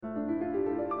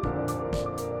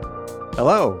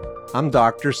Hello, I'm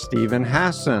Dr. Stephen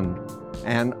Hassan,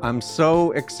 and I'm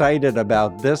so excited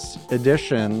about this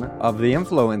edition of the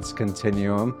Influence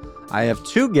Continuum. I have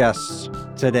two guests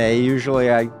today.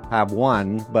 Usually I have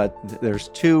one, but there's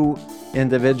two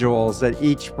individuals that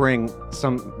each bring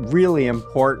some really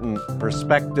important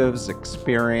perspectives,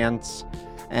 experience,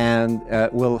 and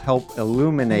will help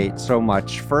illuminate so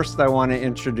much. First, I want to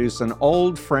introduce an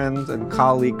old friend and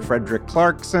colleague, Frederick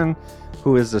Clarkson,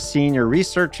 who is a senior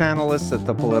research analyst at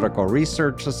the Political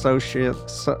Research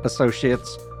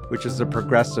Associates, which is a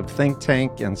progressive think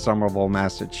tank in Somerville,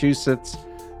 Massachusetts.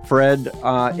 Fred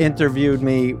interviewed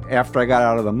me after I got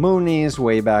out of the Moonies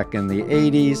way back in the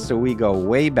 80s, so we go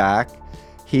way back.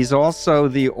 He's also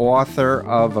the author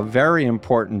of a very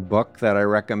important book that I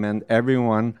recommend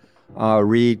everyone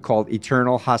read called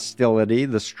Eternal Hostility,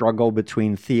 The Struggle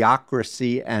Between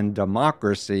Theocracy and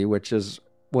Democracy, which is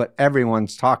what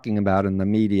everyone's talking about in the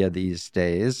media these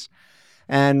days.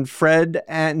 And Fred,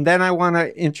 and then I want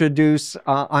to introduce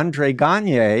André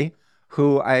Gagné,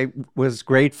 who I was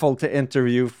grateful to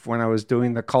interview when I was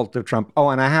doing The Cult of Trump. Oh,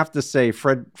 and I have to say,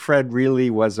 Fred really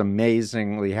was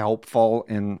amazingly helpful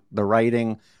in the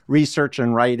research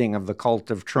and writing of The Cult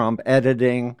of Trump,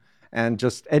 editing, and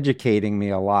just educating me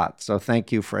a lot. So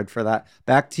thank you, Fred, for that.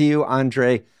 Back to you,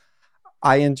 André.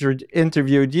 I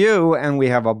interviewed you, and we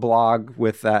have a blog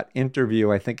with that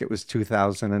interview. I think it was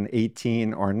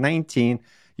 2018 or 19.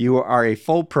 You are a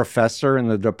full professor in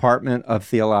the Department of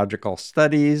Theological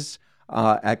Studies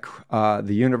at the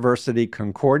University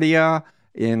Concordia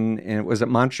in was it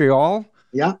Montreal?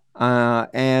 Yeah.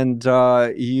 And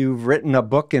you've written a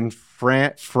book in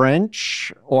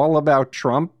French all about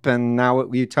Trump, and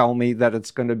now you tell me that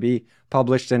it's going to be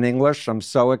published in English. I'm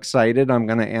so excited. I'm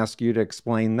going to ask you to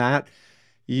explain that.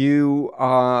 You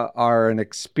are an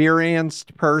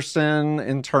experienced person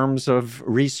in terms of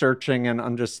researching and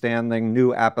understanding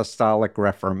New Apostolic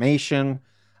Reformation.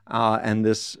 And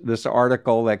this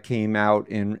article that came out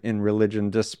in Religion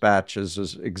Dispatches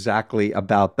is exactly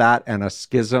about that, and a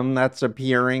schism that's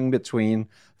appearing between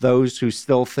those who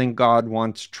still think God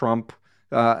wants Trump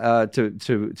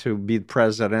to be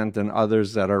president and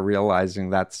others that are realizing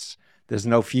there's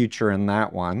no future in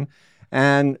that one.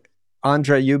 And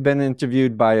André, you've been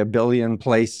interviewed by a billion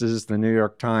places, the New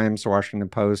York Times, Washington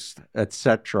Post,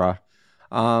 etc.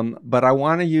 But I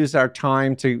want to use our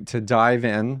time to dive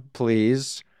in,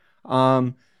 please.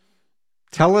 Tell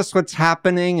us what's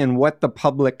happening and what the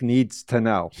public needs to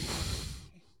know.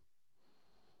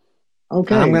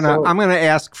 Okay. I'm gonna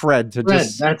ask Fred to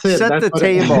just set the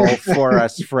table for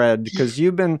us, Fred, because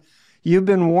you've been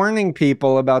warning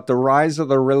people about the rise of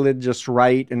the religious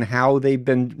right and how they've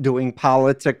been doing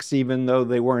politics even though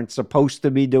they weren't supposed to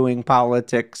be doing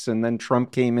politics. And then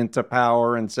Trump came into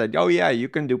power and said, oh, yeah, you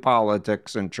can do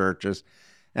politics in churches.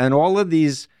 And all of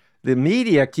these, the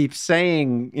media keeps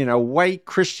saying, white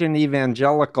Christian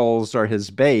evangelicals are his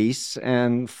base.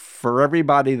 And for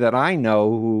everybody that I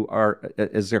know who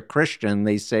is a Christian,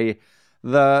 they say,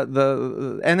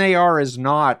 the NAR is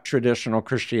not traditional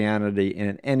Christianity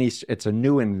it's a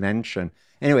new invention.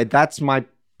 Anyway, that's my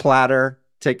platter.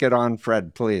 Take it on,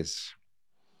 Fred, please.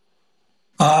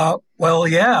 Well,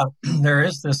 yeah, there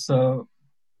is this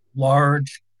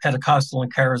large Pentecostal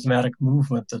and charismatic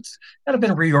movement that's kind of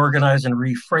been reorganized and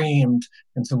reframed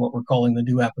into what we're calling the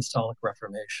New Apostolic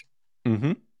Reformation.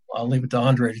 Mm-hmm. I'll leave it to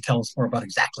André to tell us more about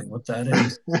exactly what that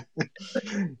is.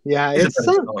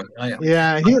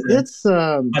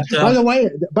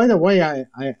 By the way,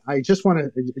 I just want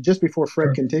to, just before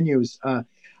Fred continues,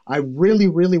 I really,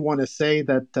 really want to say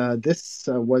that this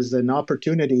was an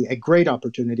opportunity, a great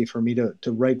opportunity for me to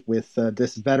write with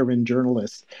this veteran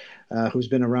journalist who's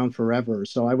been around forever.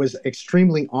 So I was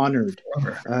extremely honored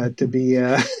to be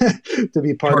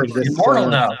part of this. Immortal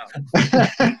now.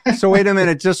 So wait a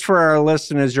minute, just for our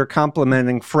listeners, you're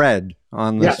complimenting Fred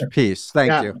on this piece.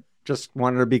 Thank you. Just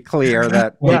wanted to be clear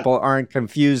that people aren't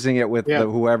confusing it with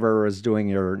whoever is doing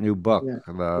your new book,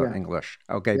 English.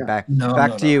 Okay, back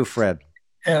to you, Fred.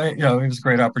 It was a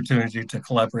great opportunity to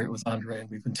collaborate with André, and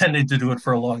we've intended to do it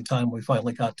for a long time. We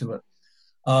finally got to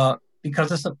it because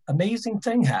this amazing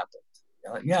thing happened.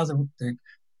 The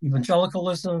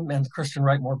evangelicalism and the Christian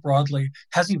right more broadly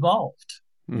has evolved.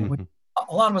 Mm-hmm.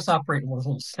 A lot of us operate in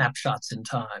little snapshots in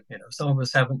time. Some of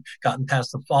us haven't gotten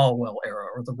past the Falwell era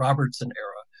or the Robertson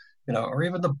era, or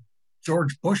even the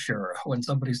George Bush era when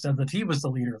somebody said that he was the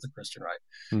leader of the Christian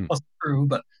right. Wasn't true,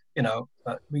 but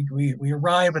we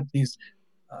arrive at these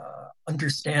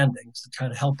understandings to try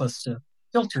to help us to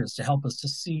filters to help us to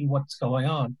see what's going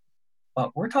on.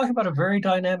 But we're talking about a very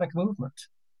dynamic movement,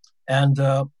 and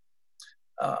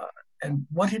and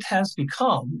what it has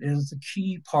become is a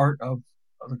key part of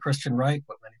the Christian right,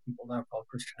 what many people now call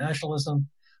Christian nationalism,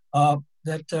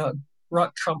 that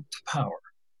brought Trump to power.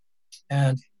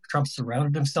 And Trump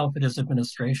surrounded himself in his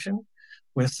administration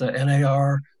with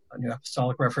NAR, New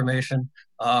Apostolic Reformation,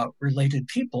 related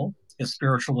people. His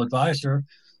spiritual advisor,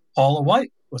 Paula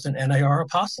White, was an NAR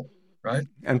apostle, right?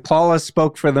 And Paula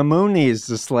spoke for the Moonies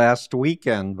this last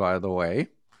weekend, by the way,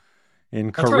 in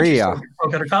That's right. She Korea.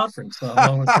 spoke at a conference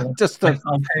along with Just Mike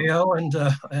Pompeo and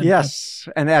yes,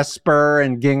 and Esper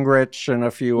and Gingrich and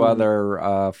a few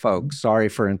other folks. Sorry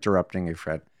for interrupting you,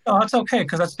 Fred. no, that's okay,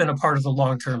 because that's been a part of the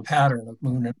long-term pattern of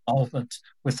Moon involvement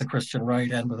with the Christian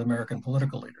right and with American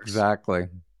political leaders. Exactly.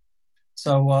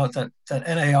 So that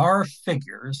NAR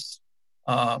figures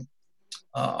are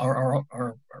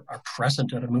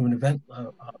present at a Moon event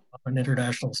on an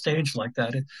international stage like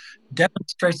that. It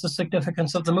demonstrates the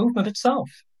significance of the movement itself.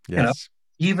 Yes.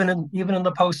 Even in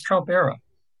the post-Trump era.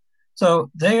 So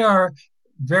they are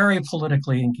very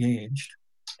politically engaged,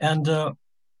 and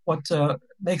what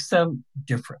makes them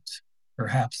different,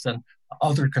 perhaps, than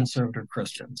other conservative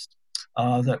Christians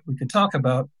that we could talk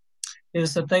about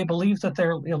is that they believe that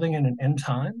they're living in an end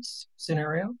times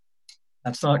scenario.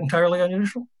 That's not entirely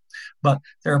unusual, but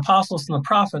their apostles and the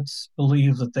prophets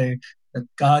believe that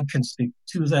God can speak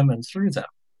to them and through them.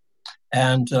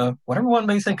 And whatever one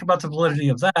may think about the validity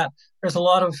of that, there's a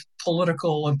lot of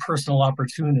political and personal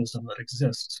opportunism that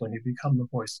exists when you become the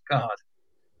voice of God.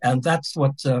 And that's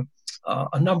what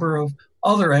a number of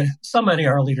some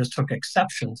NAR leaders took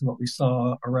exception to what we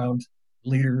saw around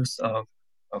leaders of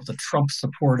the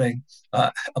Trump-supporting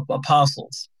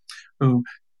apostles who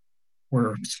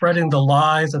were spreading the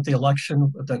lie that the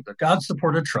election, that God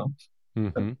supported Trump,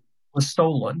 was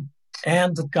stolen,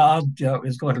 and that God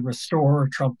is going to restore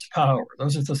Trump to power.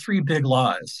 Those are the three big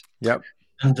lies. Yep.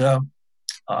 And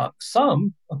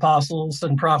some apostles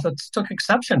and prophets took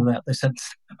exception to that. They said,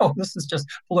 oh, this is just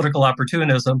political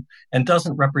opportunism and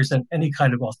doesn't represent any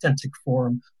kind of authentic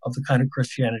form of the kind of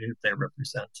Christianity that they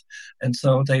represent. And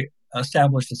so they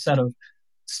established a set of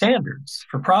standards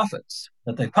for prophets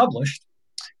that they published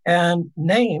and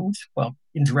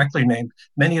indirectly named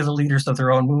many of the leaders of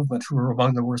their own movement who were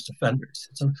among the worst offenders.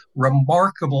 It's a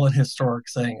remarkable and historic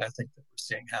thing, I think, that we're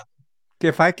seeing happen.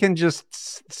 If I can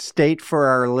just state for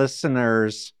our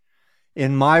listeners,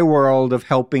 in my world of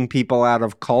helping people out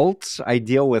of cults, I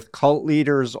deal with cult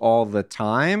leaders all the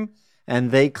time, and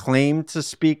they claim to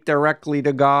speak directly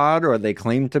to God, or they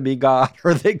claim to be God,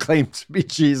 or they claim to be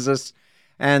Jesus.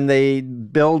 And they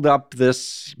build up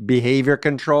this behavior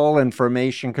control,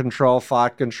 information control,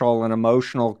 thought control, and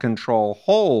emotional control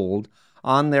hold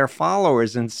on their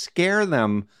followers and scare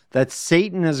them that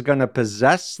Satan is going to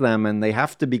possess them and they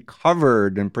have to be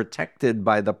covered and protected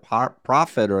by the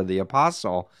prophet or the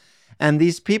apostle. And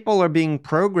these people are being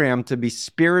programmed to be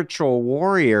spiritual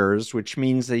warriors, which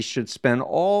means they should spend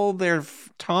all their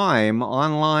time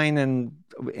online and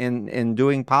in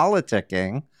doing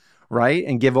politicking, right?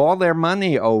 And give all their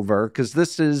money over, because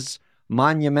this is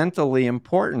monumentally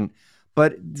important.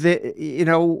 But,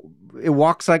 it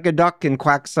walks like a duck and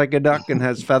quacks like a duck and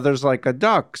has feathers like a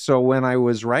duck. So when I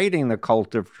was writing The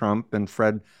Cult of Trump, and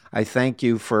Fred, I thank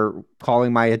you for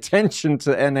calling my attention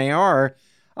to NAR,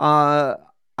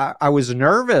 I was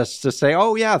nervous to say,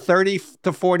 oh yeah, 30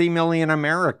 to 40 million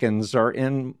Americans are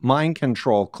in mind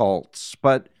control cults.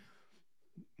 But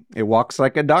it walks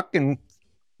like a duck and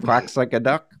quacks like a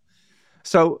duck.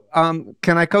 So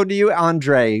can I go to you,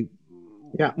 André?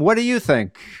 Yeah. What do you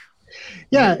think?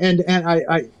 Yeah, and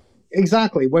I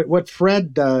exactly what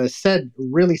Fred said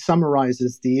really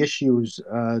summarizes the issues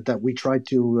that we tried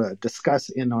to discuss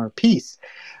in our piece.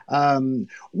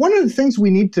 One of the things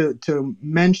we need to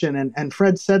mention, and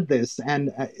Fred said this,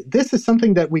 and this is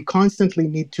something that we constantly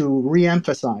need to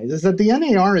reemphasize, is that the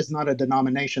NAR is not a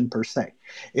denomination per se.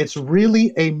 It's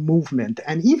really a movement.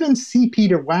 And even C.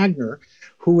 Peter Wagner,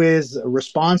 who is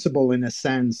responsible in a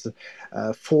sense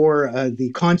for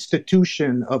the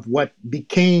constitution of what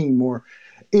became or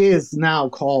is now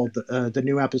called the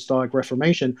New Apostolic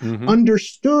Reformation,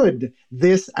 understood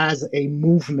this as a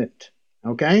movement.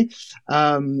 Okay.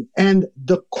 And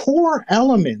the core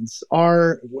elements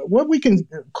are what we can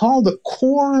call the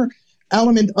core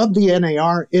element of the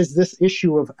NAR is this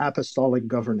issue of apostolic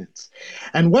governance.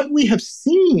 And what we have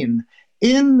seen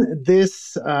in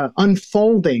this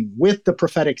unfolding with the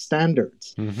prophetic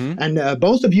standards, and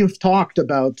both of you have talked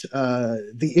about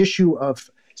the issue of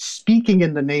speaking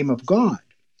in the name of God.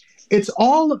 It's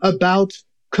all about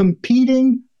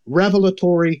competing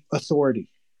revelatory authority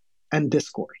and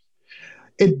discourse.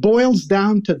 It boils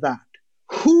down to that.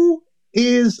 Who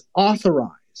is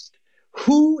authorized?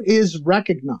 Who is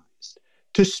recognized?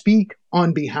 to speak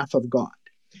on behalf of God?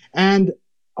 And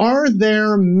are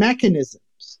there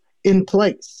mechanisms in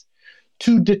place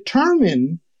to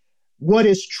determine what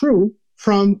is true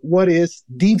from what is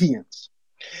deviance?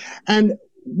 And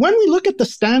when we look at the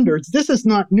standards, this is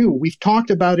not new. We've talked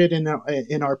about it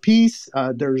in our piece.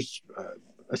 There's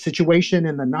a situation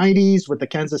in the 90s with the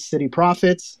Kansas City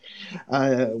Prophets,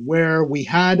 where we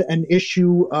had an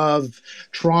issue of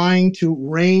trying to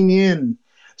rein in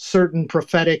certain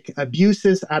prophetic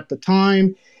abuses at the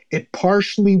time. It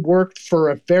partially worked for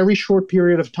a very short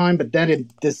period of time, but then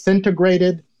it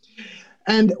disintegrated.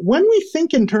 And when we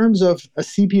think in terms of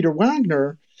C. Peter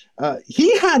Wagner,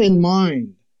 he had in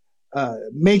mind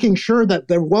making sure that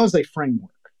there was a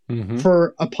framework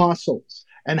for apostles,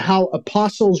 and how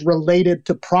apostles related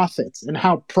to prophets, and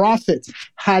how prophets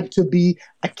had to be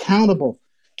accountable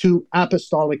to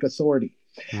apostolic authority.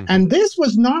 And this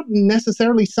was not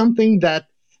necessarily something that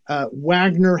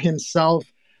Wagner himself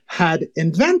had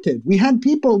invented. We have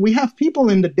people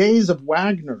in the days of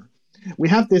Wagner. We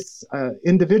have this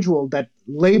individual that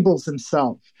labels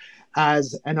himself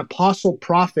as an apostle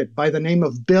prophet by the name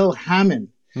of Bill Hammond,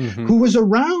 who was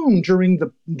around during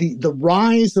the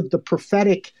rise of the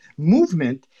prophetic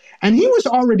movement. And he was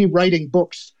already writing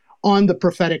books on the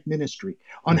prophetic ministry,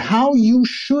 on how you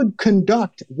should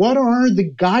conduct, what are the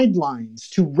guidelines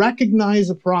to recognize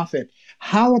a prophet,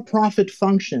 how a prophet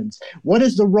functions, what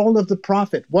is the role of the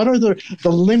prophet, what are the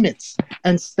limits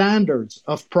and standards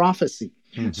of prophecy.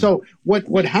 So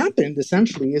what happened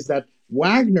essentially is that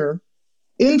Wagner,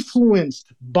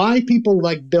 influenced by people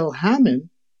like Bill Hammond,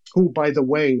 who, by the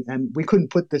way, and we couldn't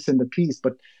put this in the piece,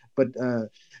 but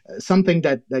something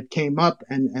that came up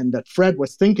and that Fred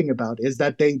was thinking about is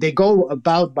that they go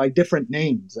about by different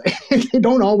names. They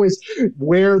don't always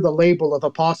wear the label of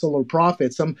apostle or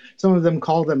prophet. Some of them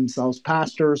call themselves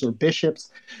pastors or bishops.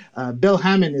 Bill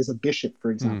Hammond is a bishop,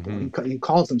 for example. He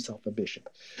calls himself a bishop.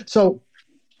 So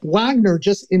Wagner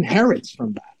just inherits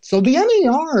from that. So the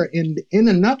NAR, in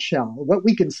a nutshell, what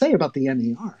we can say about the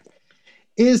NAR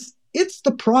is it's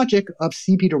the project of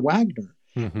C. Peter Wagner.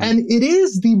 And it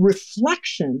is the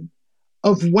reflection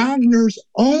of Wagner's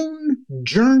own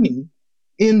journey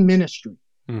in ministry,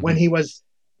 when he was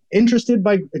interested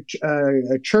by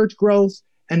church growth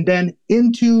and then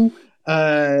into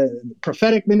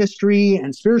prophetic ministry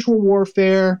and spiritual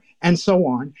warfare and so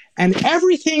on. And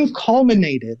everything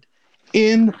culminated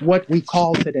in what we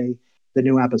call today the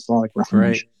New Apostolic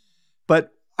Reformation. Right.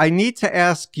 But I need to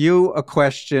ask you a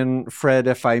question, Fred,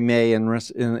 if I may,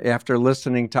 after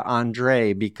listening to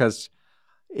André, because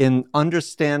in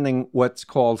understanding what's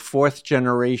called fourth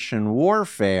generation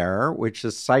warfare, which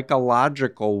is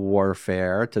psychological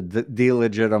warfare to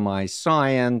delegitimize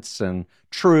science and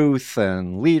truth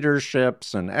and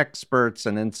leaderships and experts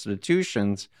and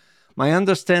institutions, my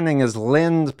understanding is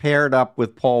Lind paired up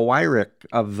with Paul Weyrich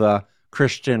of the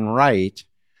Christian right.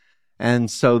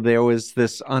 And so there was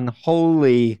this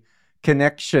unholy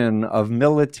connection of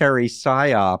military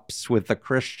psyops with the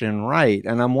Christian right.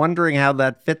 And I'm wondering how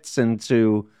that fits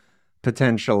into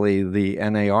potentially the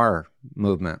NAR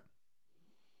movement.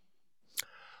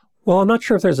 Well, I'm not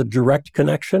sure if there's a direct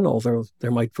connection, although there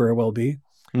might very well be.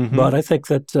 But I think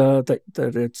that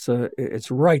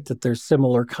it's right that there's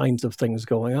similar kinds of things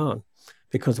going on,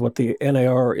 because what the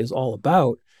NAR is all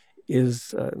about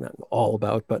is not all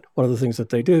about, but one of the things that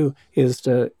they do is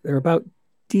they're about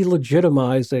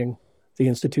delegitimizing the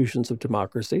institutions of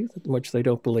democracy, in which they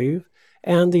don't believe,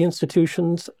 and the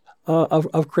institutions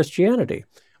of Christianity,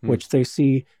 which they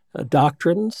see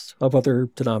doctrines of other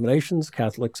denominations,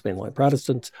 Catholics, mainline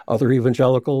Protestants, other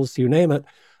evangelicals, you name it,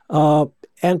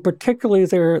 and particularly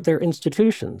their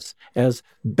institutions as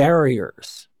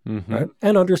barriers, right?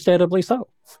 And understandably so.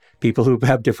 People who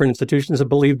have different institutions and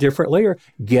believe differently are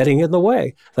getting in the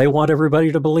way. They want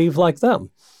everybody to believe like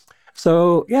them.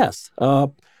 So yes,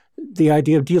 the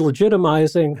idea of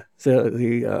delegitimizing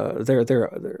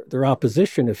their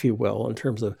opposition, if you will, in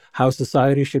terms of how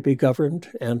society should be governed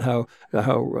and how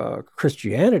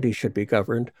Christianity should be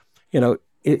governed,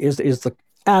 is the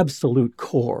absolute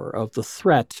core of the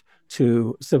threat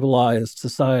to civilized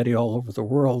society all over the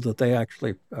world that they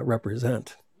actually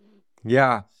represent.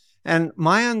 Yeah. And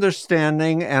my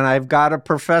understanding, and I've got a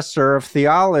professor of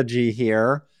theology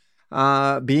here,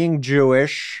 being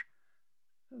Jewish,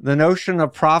 the notion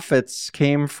of prophets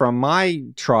came from my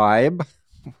tribe,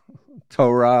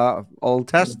 Torah, Old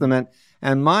Testament.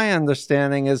 And my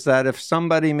understanding is that if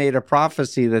somebody made a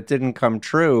prophecy that didn't come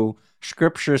true,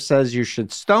 Scripture says you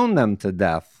should stone them to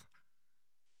death.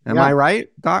 Am I right,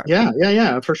 Doc?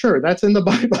 Yeah, for sure. That's in the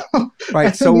Bible.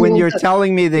 Right. So when you're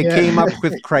telling me they came up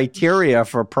with criteria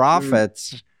for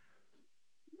prophets,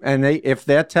 And if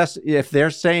they're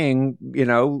saying,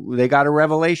 they got a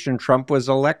revelation, Trump was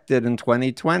elected in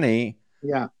 2020,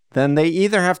 Yeah. then they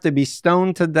either have to be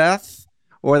stoned to death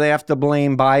or they have to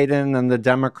blame Biden and the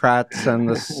Democrats and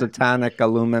the satanic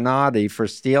Illuminati for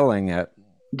stealing it.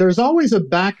 There's always a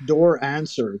backdoor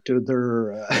answer to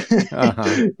their,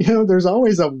 there's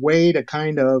always a way to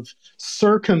kind of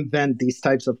circumvent these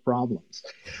types of problems.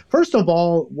 First of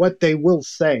all, what they will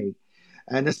say,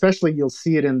 and especially you'll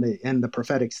see it in the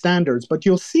prophetic standards, but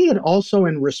you'll see it also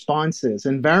in responses,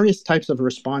 in various types of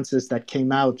responses that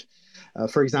came out,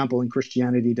 for example, in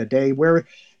Christianity Today, where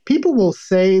people will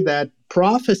say that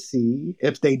prophecy,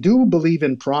 if they do believe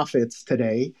in prophets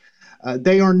today,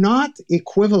 they are not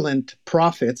equivalent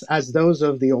prophets as those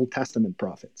of the Old Testament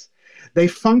prophets. They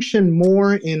function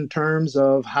more in terms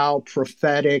of how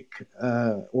prophetic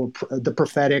the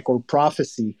prophetic or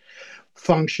prophecy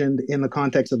functioned in the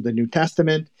context of the New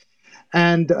Testament.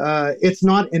 And it's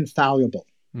not infallible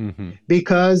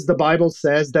because the Bible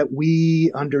says that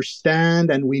we understand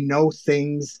and we know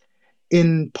things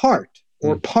in part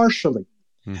or partially.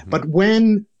 But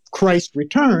when Christ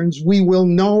returns, we will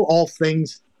know all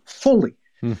things fully.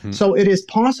 So it is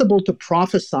possible to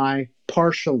prophesy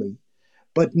partially,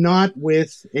 but not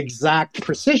with exact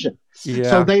precision.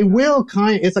 So they will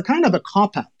it's a kind of a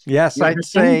cop-out. Yes, I'd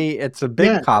say it's a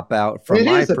big cop-out from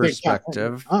my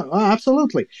perspective.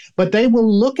 Absolutely. But they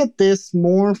will look at this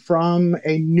more from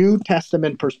a New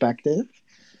Testament perspective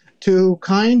to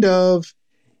kind of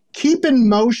keep in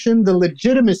motion the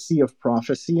legitimacy of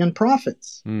prophecy and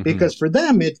prophets. Because for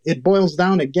them, it boils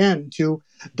down again to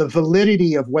the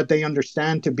validity of what they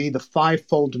understand to be the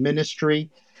fivefold ministry.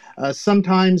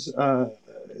 Sometimes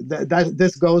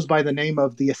this goes by the name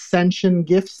of the ascension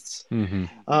gifts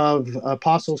of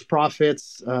apostles,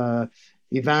 prophets,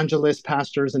 evangelists,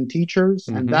 pastors, and teachers.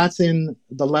 And that's in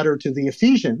the letter to the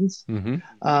Ephesians.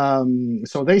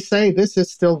 So they say this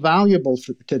is still valuable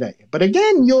for today. But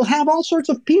again, you'll have all sorts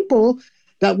of people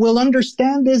that will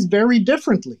understand this very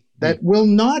differently, that will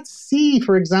not see,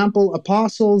 for example,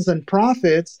 apostles and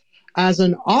prophets as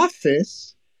an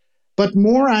office, but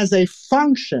more as a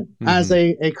function, as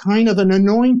a kind of an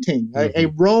anointing, a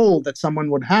role that someone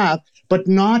would have, but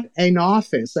not an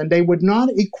office. And they would not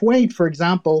equate, for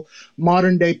example,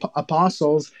 modern day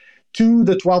apostles to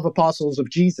the 12 apostles of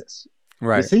Jesus.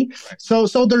 Right. You see?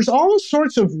 So there's all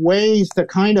sorts of ways to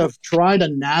kind of try to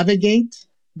navigate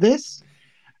this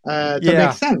to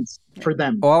make sense for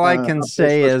them. All I can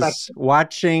say is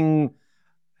watching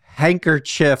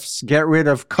handkerchiefs get rid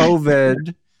of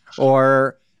COVID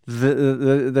or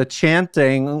the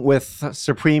chanting with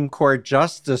Supreme Court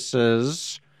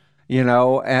justices,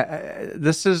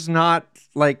 this is not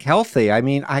like healthy. I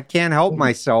mean, I can't help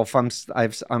myself. I'm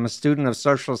a student of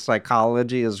social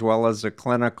psychology as well as a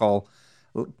clinically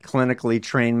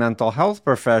trained mental health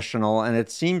professional, and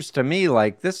it seems to me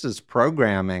like this is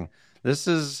programming. This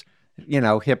is,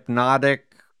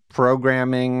 hypnotic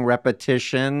programming,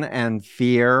 repetition, and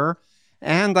fear.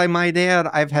 And I might add,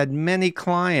 I've had many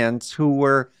clients who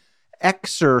were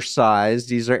exercised,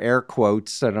 these are air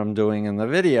quotes that I'm doing in the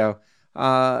video,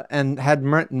 and had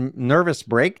nervous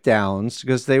breakdowns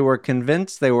because they were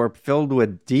convinced they were filled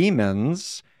with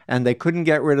demons and they couldn't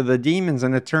get rid of the demons.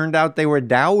 And it turned out they were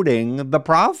doubting the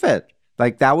prophet.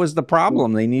 Like that was the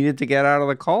problem. They needed to get out of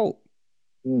the cult.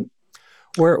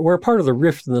 Where part of the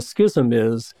rift and the schism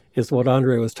is what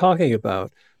André was talking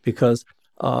about, because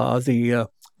the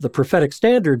prophetic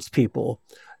standards people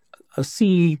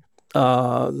see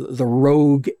the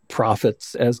rogue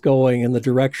prophets as going in the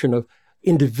direction of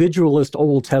individualist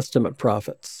Old Testament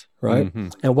prophets, right?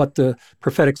 And what the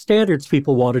prophetic standards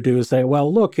people want to do is say,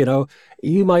 well, look,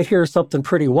 you might hear something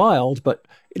pretty wild, but,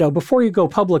 before you go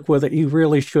public with it, you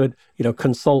really should,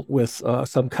 consult with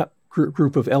some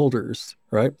group of elders,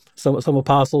 right? Some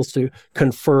apostles to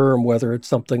confirm whether it's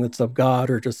something that's of God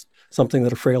or just something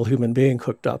that a frail human being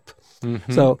cooked up.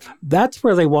 So that's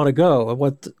where they want to go. And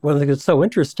what I think is so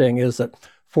interesting is that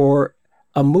for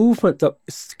a movement that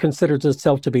considers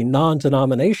itself to be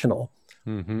non-denominational,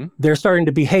 they're starting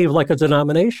to behave like a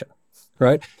denomination,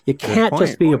 right? You can't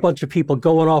just be a bunch of people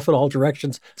going off in all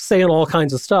directions, saying all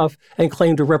kinds of stuff, and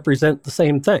claim to represent the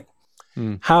same thing.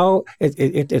 How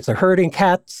it's a herding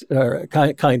cats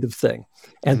kind of thing.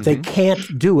 And they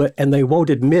can't do it, and they won't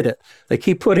admit it. They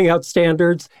keep putting out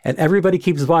standards, and everybody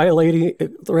keeps violating,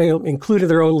 including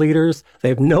their own leaders. They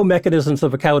have no mechanisms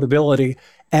of accountability,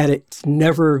 and it's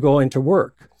never going to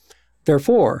work.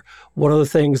 Therefore, one of the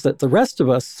things that the rest of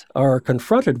us are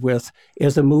confronted with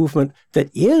is a movement that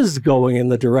is going in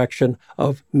the direction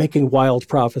of making wild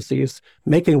prophecies,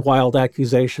 making wild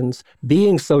accusations,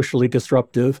 being socially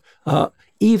disruptive,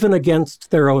 even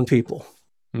against their own people.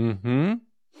 Mm-hmm.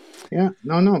 Yeah,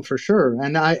 no, for sure.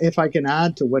 And if I can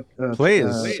add to what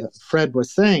Please. Fred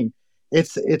was saying,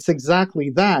 it's exactly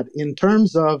that. In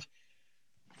terms of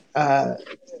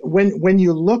when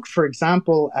you look, for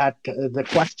example, at the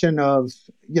question of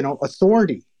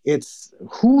authority, it's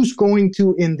who's going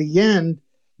to, in the end,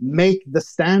 make the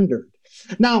standard.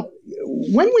 Now,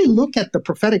 when we look at the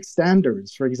prophetic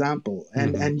standards, for example,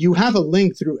 and you have a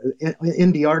link through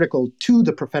in the article to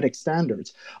the prophetic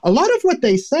standards, a lot of what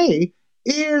they say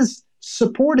is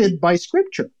supported by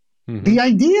Scripture. Mm-hmm. The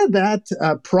idea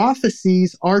that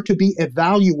prophecies are to be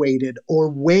evaluated or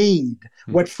weighed,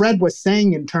 what Fred was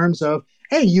saying in terms of,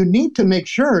 hey, you need to make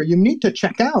sure, you need to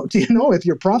check out, if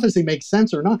your prophecy makes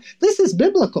sense or not. This is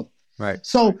biblical. Right.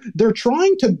 So they're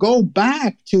trying to go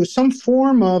back to some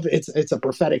form of, it's a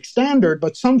prophetic standard,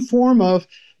 but some form of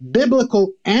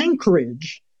biblical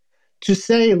anchorage to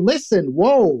say, listen,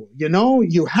 whoa,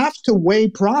 you have to weigh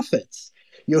prophets.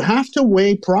 You have to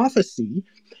weigh prophecy.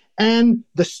 And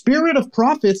the spirit of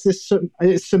prophets is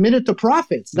submitted to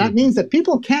prophets. That means that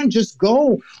people can't just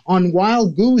go on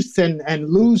wild goose and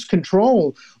lose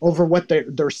control over what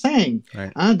they're saying.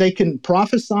 Right. They can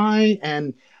prophesy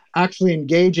and actually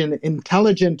engage in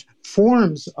intelligent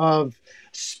forms of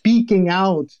speaking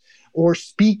out or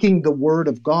speaking the word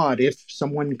of God, if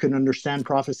someone can understand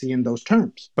prophecy in those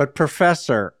terms. But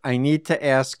Professor, I need to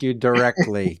ask you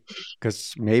directly,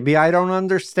 because maybe I don't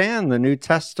understand the New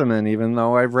Testament, even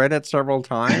though I've read it several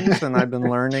times and I've been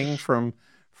learning from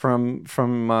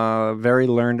very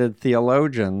learned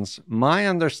theologians. My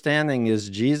understanding is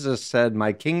Jesus said,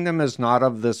 "My kingdom is not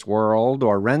of this world,"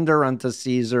 or "Render unto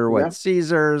Caesar what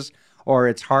Caesar's," or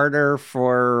 "It's harder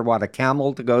for a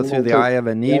camel to go through the eye of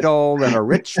a needle than a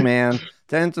rich man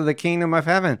to enter the kingdom of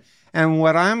heaven." And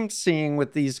what I'm seeing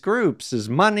with these groups is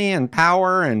money and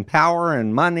power and power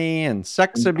and money and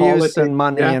sex abuse politics, and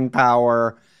money and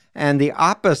power, and the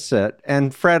opposite.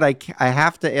 And Fred, I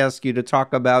have to ask you to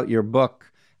talk about your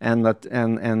book and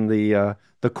the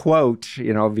quote,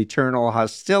 of eternal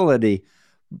hostility,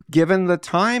 given the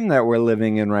time that we're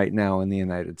living in right now in the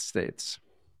United States.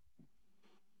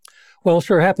 Well,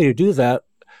 sure, happy to do that.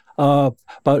 But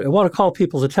I want to call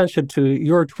people's attention to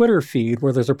your Twitter feed,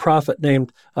 where there's a prophet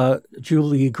named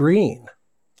Julie Green,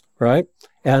 right?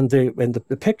 And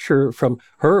the picture from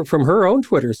her own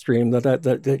Twitter stream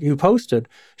that you posted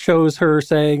shows her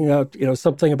saying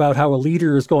something about how a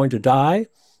leader is going to die,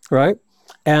 right?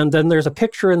 And then there's a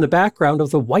picture in the background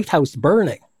of the White House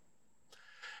burning.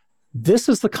 This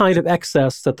is the kind of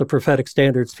excess that the prophetic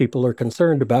standards people are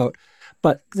concerned about.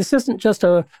 But this isn't just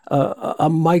a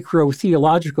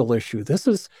micro-theological issue. This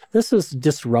is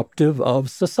disruptive of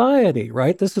society,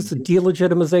 right? This is the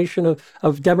delegitimization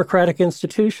of democratic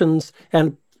institutions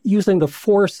and using the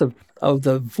force of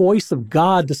the voice of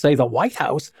God to say the White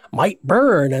House might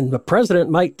burn and the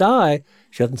president might die.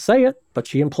 She doesn't say it, but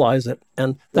she implies it.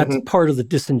 And that's part of the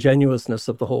disingenuousness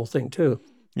of the whole thing, too.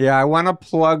 Yeah, I want to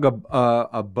plug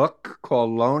a book called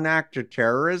Lone Actor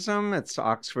Terrorism. It's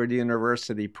Oxford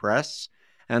University Press.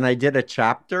 And I did a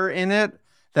chapter in it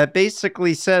that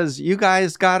basically says, you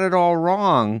guys got it all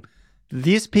wrong.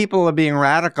 These people are being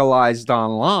radicalized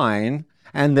online,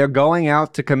 and they're going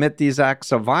out to commit these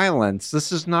acts of violence.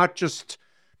 This is not just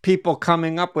people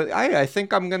coming up with, I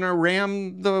think I'm going to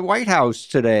ram the White House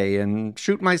today and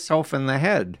shoot myself in the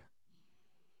head.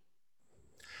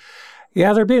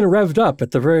 Yeah, they're being revved up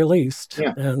at the very least.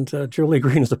 Yeah. And Julie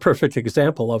Green is a perfect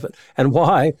example of it, and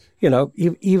why,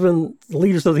 even the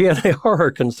leaders of the NAR are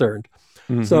concerned.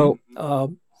 Mm-hmm. So,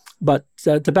 but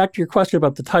to back to your question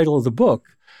about the title of the book,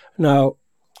 now,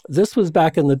 this was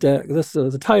back in the day.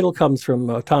 The title comes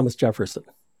from Thomas Jefferson.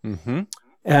 Mm-hmm.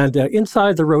 And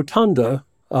inside the rotunda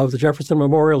of the Jefferson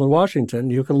Memorial in Washington,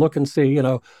 you can look and see,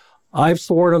 I've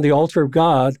sworn on the altar of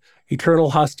God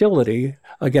eternal hostility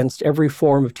against every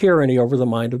form of tyranny over the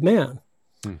mind of man.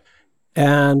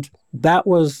 And that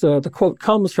was, the quote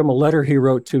comes from a letter he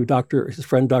wrote to his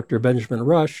friend Dr. Benjamin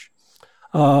Rush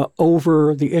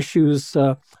over the issues,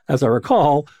 as I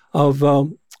recall, of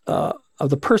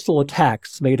the personal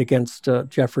attacks made against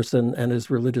Jefferson and his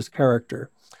religious character,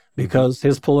 because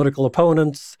his political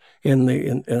opponents in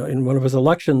one of his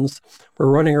elections were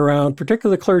running around,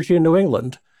 particularly the clergy in New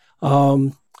England,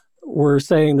 were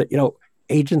saying that,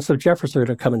 agents of Jefferson are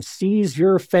going to come and seize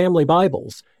your family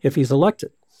Bibles if he's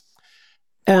elected.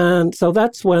 And so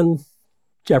that's when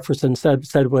Jefferson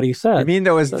said what he said. You mean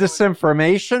there was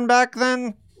disinformation back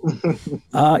then?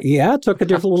 Yeah, it took a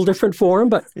little different form,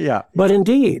 but yeah. But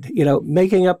indeed,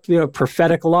 making up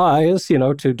prophetic lies,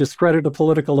 to discredit a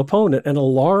political opponent and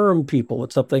alarm people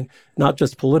that something not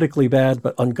just politically bad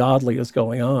but ungodly is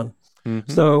going on.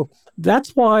 So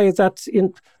that's why it's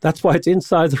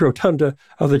inside the rotunda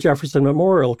of the Jefferson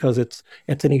Memorial, because it's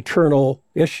an eternal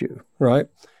issue, right?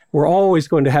 We're always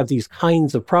going to have these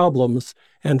kinds of problems,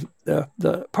 and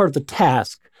the part of the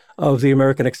task of the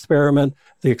American experiment,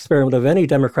 the experiment of any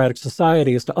democratic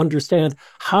society, is to understand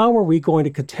how are we going to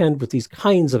contend with these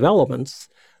kinds of elements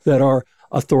that are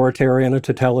authoritarian and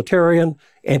totalitarian,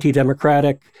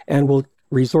 anti-democratic, and will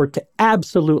resort to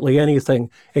absolutely anything,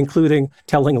 including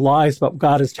telling lies about what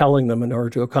God is telling them in order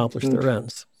to accomplish their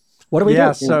ends. What do we do?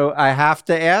 Yeah, so I have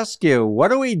to ask you, what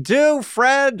do we do,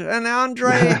 Fred and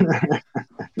Andre?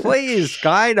 Please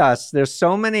guide us. There's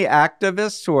so many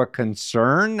activists who are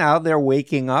concerned. Now they're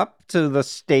waking up to the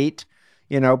state,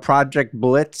 Project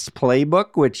Blitz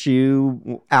playbook, which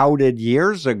you outed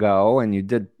years ago, and you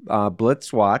did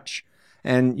Blitz Watch,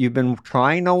 and you've been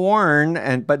trying to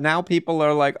warn, but now people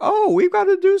are like, oh, we've got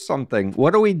to do something.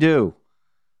 What do we do?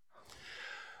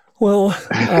 Well,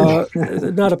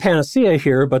 not a panacea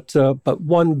here, but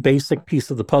one basic piece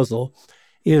of the puzzle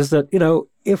is that,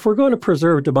 if we're going to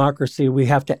preserve democracy, we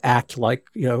have to act like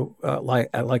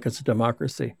it's a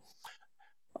democracy.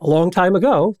 A long time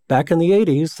ago, back in the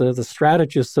 80s, the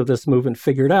strategists of this movement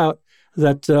figured out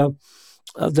that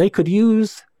they could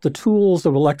use the tools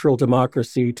of electoral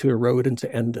democracy to erode and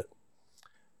to end it,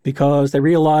 because they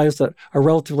realized that a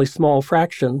relatively small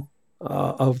fraction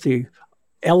of the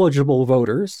eligible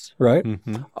voters, right,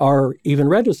 are even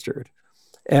registered.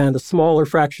 And a smaller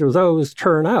fraction of those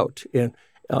turn out in,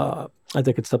 I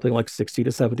think it's something like 60 to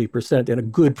 70% in a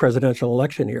good presidential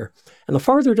election year. And the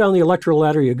farther down the electoral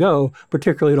ladder you go,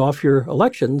 particularly in off-year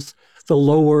elections, the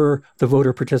lower the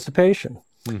voter participation.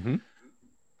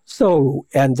 So,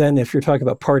 and then if you're talking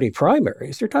about party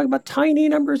primaries, you're talking about tiny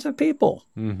numbers of people,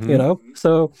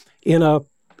 So in a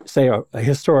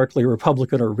historically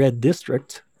Republican or red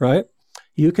district, right,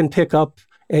 you can pick up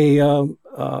a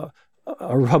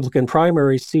Republican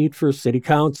primary seat for city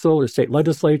council or state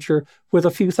legislature with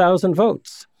a few thousand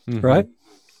votes, right?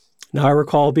 Now, I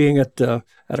recall being at a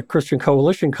Christian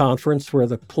Coalition conference where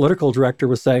the political director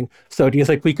was saying, so do you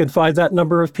think we can find that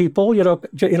number of people,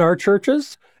 in our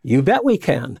churches? You bet we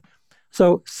can.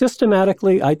 So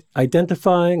systematically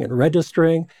identifying and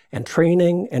registering and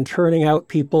training and turning out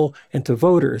people into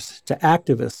voters, to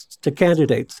activists, to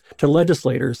candidates, to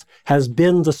legislators has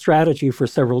been the strategy for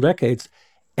several decades,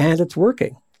 and it's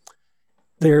working.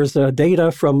 There's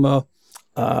data from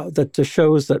that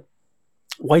shows that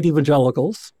white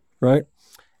evangelicals, right,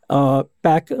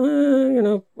 back,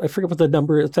 I forget what the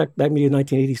number is, that maybe in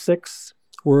 1986,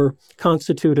 were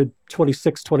constituted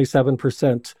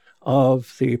 26-27%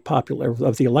 of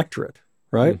the electorate,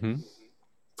 right?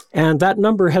 And that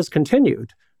number has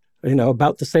continued,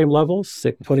 about the same level,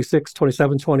 26,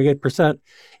 27, 28%,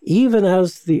 even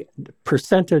as the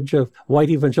percentage of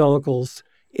white evangelicals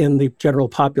in the general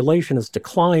population has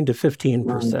declined to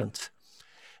 15%.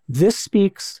 This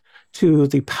speaks to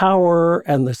the power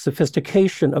and the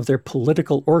sophistication of their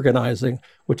political organizing,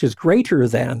 which is greater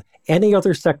than any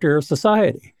other sector of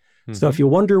society. So if you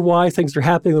wonder why things are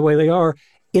happening the way they are,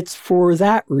 it's for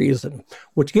that reason,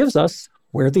 which gives us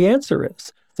where the answer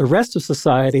is. The rest of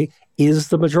society is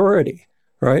the majority,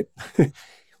 right?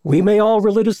 We may all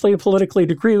religiously and politically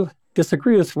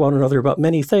disagree with one another about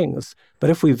many things, but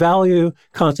if we value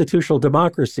constitutional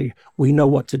democracy, we know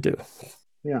what to do.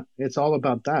 Yeah, it's all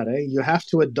about that. You have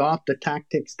to adopt the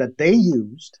tactics that they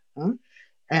used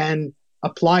and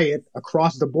apply it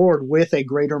across the board with a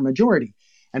greater majority.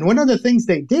 And one of the things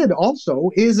they did also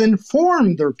is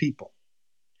inform their people.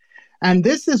 And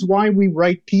this is why we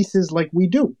write pieces like we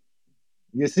do.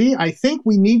 You see, I think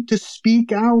we need to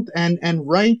speak out and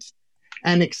write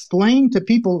and explain to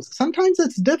people. Sometimes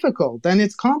it's difficult and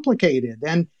it's complicated.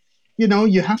 And,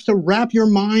 you have to wrap your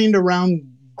mind around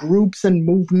groups and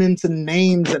movements and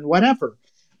names and whatever.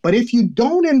 But if you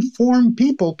don't inform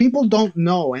people, people don't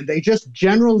know. And they just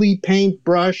generally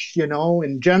paintbrush,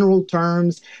 in general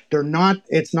terms.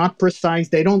 It's not precise.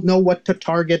 They don't know what to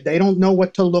target. They don't know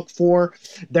what to look for.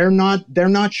 They're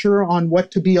not sure on what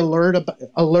to be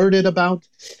alerted about.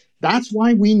 That's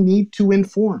why we need to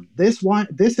inform. This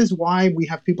is why we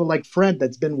have people like Fred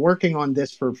that's been working on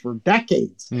this for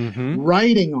decades,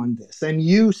 writing on this, and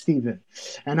you, Stephen.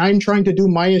 And I'm trying to do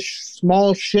my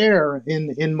small share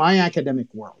in my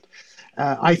academic world.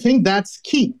 I think that's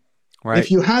key. Right. If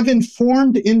you have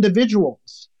informed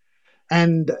individuals,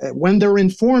 and when they're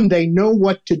informed, they know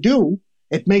what to do,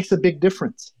 it makes a big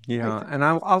difference. Yeah, and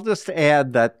I'll just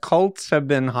add that cults have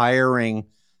been hiring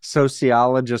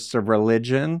sociologists of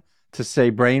religion to say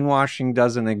brainwashing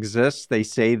doesn't exist. They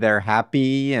say they're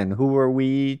happy, and who are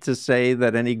we to say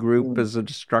that any group is a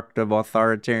destructive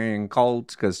authoritarian cult?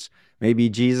 Because maybe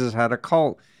Jesus had a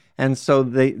cult. And so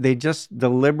they just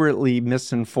deliberately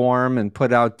misinform and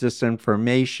put out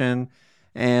disinformation.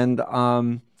 And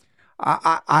I'm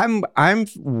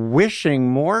wishing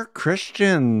more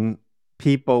Christian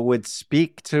people would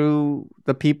speak to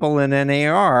the people in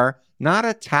NAR, not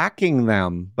attacking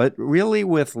them, but really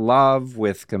with love,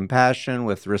 with compassion,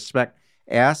 with respect.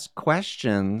 Ask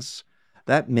questions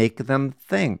that make them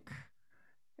think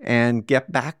and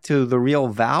get back to the real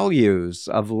values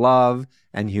of love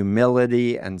and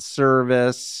humility and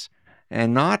service,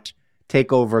 and not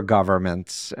take over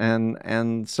governments.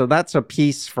 And so that's a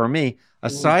piece for me,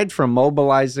 aside from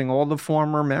mobilizing all the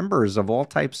former members of all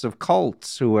types of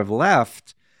cults who have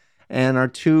left and are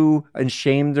too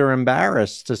ashamed or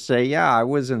embarrassed to say, yeah, I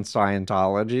was in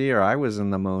Scientology, or I was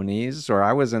in the Moonies, or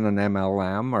I was in an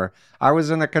MLM, or I was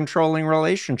in a controlling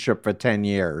relationship for 10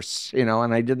 years, and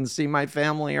I didn't see my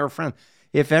family or friends.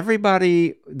 If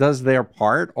everybody does their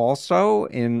part also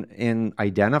in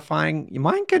identifying,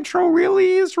 mind control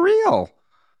really is real.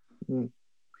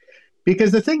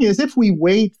 Because the thing is, if we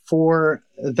wait for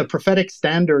the prophetic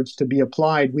standards to be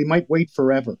applied, we might wait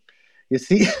forever. You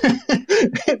see,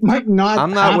 it might not.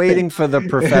 I'm not happen. Waiting for the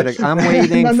prophetic. I'm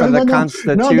waiting for the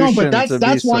Constitution but to be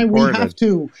that's why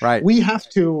supported. we have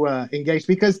to engage.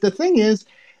 Because the thing is,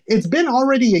 it's been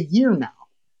already a year now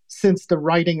since the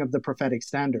writing of the prophetic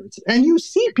standards, and you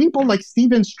see people like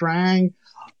Stephen Strang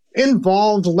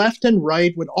involved left and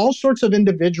right with all sorts of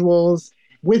individuals,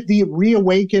 with the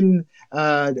Reawaken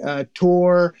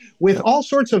tour, with all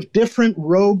sorts of different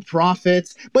rogue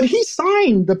prophets, but he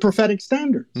signed the prophetic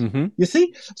standards. You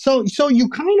see, so you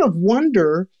kind of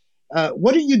wonder,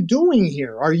 what are you doing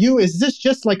here? Is this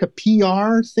just like a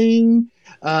PR thing?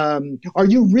 Are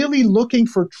you really looking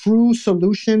for true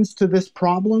solutions to this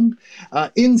problem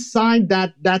inside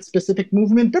that specific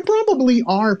movement? There probably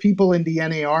are people in the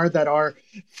NAR that are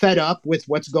fed up with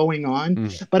what's going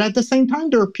on, but at the same time,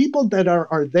 there are people that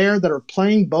are there that are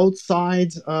playing both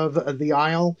sides of the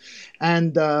aisle,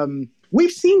 and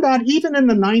we've seen that even in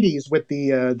the 90s with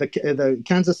the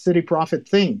Kansas City Prophet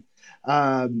thing.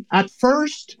 At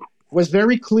first, was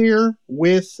very clear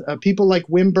with people like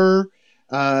Wimber.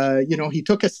 He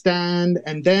took a stand,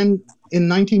 and then in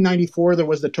 1994 there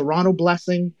was the Toronto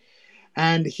Blessing,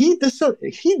 and he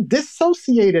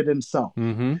dissociated himself.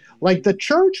 Like, the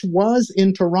church was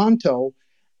in Toronto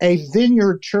a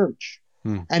vineyard church,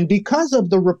 and because of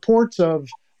the reports of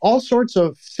all sorts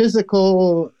of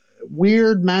physical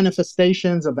weird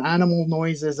manifestations of animal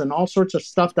noises and all sorts of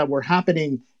stuff that were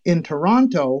happening in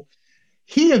Toronto,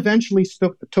 he eventually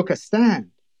took a stand.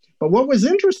 But what is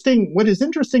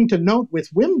interesting to note with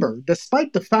Wimber,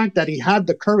 despite the fact that he had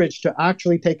the courage to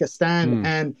actually take a stand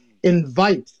and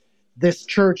invite this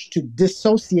church to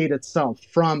dissociate itself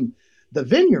from the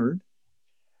vineyard,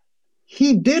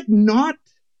 he did not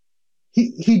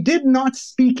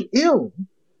speak ill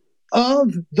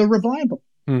of the revival.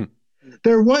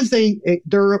 There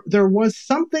was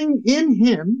something in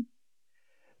him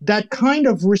that kind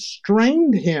of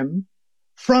restrained him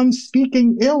from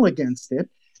speaking ill against it,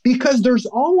 because there's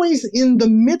always, in the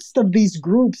midst of these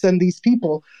groups and these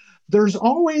people, there's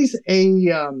always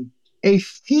a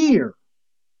fear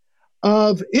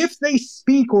of, if they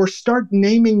speak or start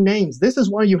naming names. This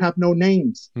is why you have no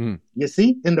names, you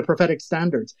see, in the prophetic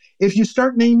standards. If you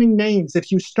start naming names,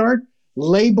 if you start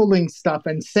labeling stuff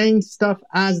and saying stuff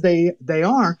as they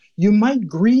are, you might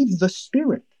grieve the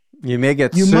Spirit. You may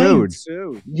get sued.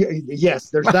 Yes,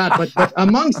 there's that. But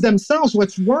amongst themselves,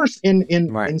 what's worse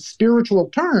in spiritual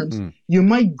terms, you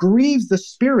might grieve the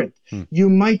Spirit. You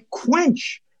might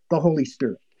quench the Holy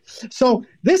Spirit. So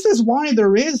this is why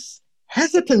there is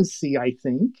hesitancy, I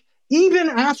think, even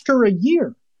after a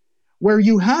year, where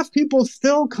you have people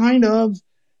still kind of,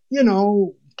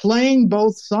 playing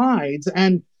both sides.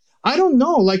 And I don't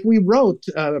know, like we wrote,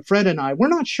 Fred and I, we're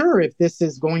not sure if this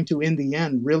is going to, in the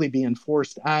end, really be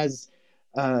enforced as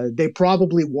they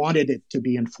probably wanted it to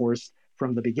be enforced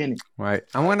from the beginning. Right.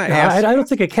 I want to ask. I don't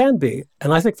think it can be.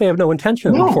 And I think they have no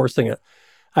intention of enforcing it.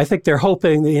 I think they're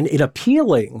hoping in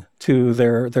appealing to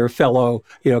their fellow,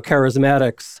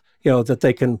 charismatics, that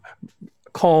they can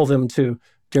call them to,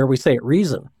 dare we say it,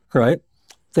 reason, right?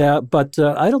 But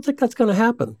I don't think that's going to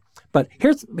happen. But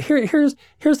here's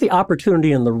the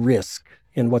opportunity and the risk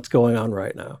in what's going on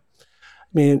right now.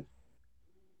 I mean,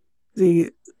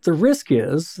 the risk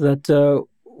is that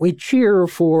we cheer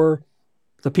for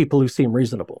the people who seem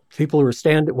reasonable, people who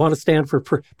want to stand for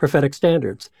prophetic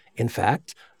standards. In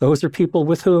fact, those are people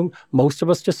with whom most of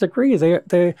us disagree. They're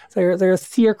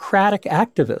theocratic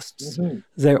activists.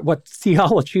 What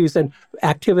theologies and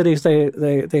activities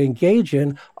they engage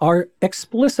in are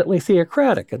explicitly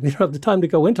theocratic. And you don't have the time to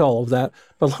go into all of that,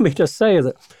 but let me just say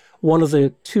that one of the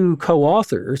two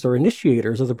co-authors or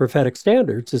initiators of the prophetic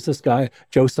standards is this guy,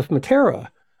 Joseph Mattera,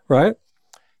 right?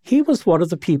 He was one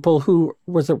of the people who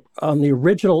was on the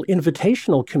original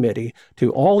invitational committee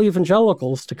to all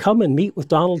evangelicals to come and meet with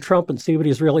Donald Trump and see what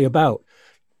he's really about.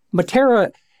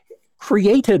 Mattera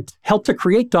helped to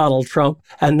create Donald Trump,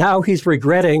 and now he's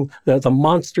regretting the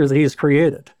monster that he's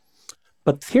created.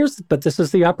 But this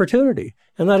is the opportunity,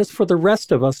 and that is for the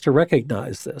rest of us to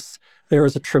recognize this. There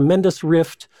is a tremendous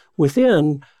rift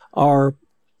within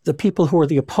the people who are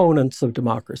the opponents of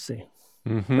democracy,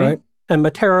 right? And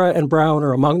Mattera and Brown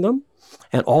are among them.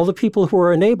 And all the people who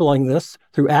are enabling this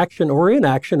through action or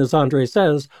inaction, as André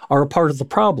says, are a part of the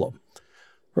problem,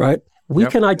 right? We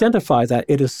can identify that.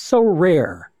 It is so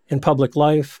rare in public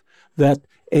life that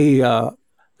a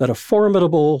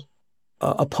formidable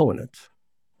opponent,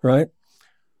 right,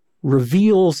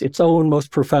 reveals its own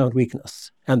most profound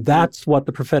weakness. And that's what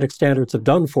the prophetic standards have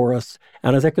done for us.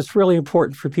 And I think it's really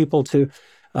important for people to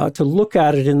look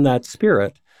at it in that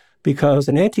spirit, because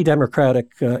an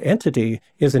anti-democratic entity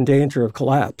is in danger of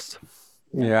collapse.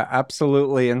 Yeah,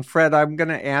 absolutely. And Fred, I'm going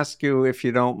to ask you, if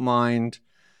you don't mind,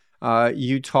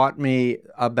 you taught me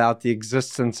about the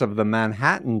existence of the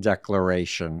Manhattan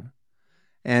Declaration.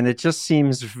 And it just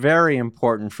seems very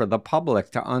important for the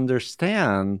public to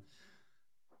understand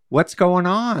what's going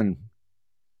on.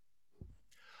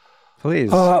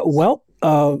 Please.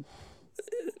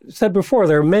 Said before,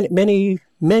 there are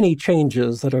many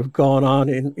changes that have gone on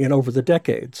in over the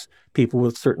decades. People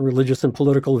with certain religious and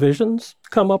political visions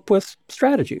come up with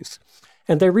strategies,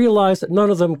 and they realize that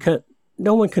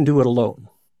no one can do it alone,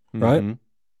 right?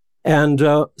 And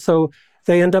so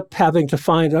they end up having to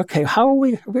find, okay, how are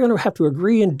we going to have to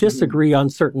agree and disagree on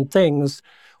certain things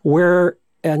we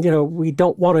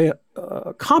don't want to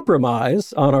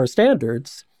compromise on our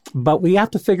standards, but we have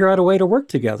to figure out a way to work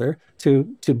together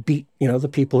to beat, the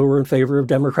people who are in favor of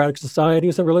democratic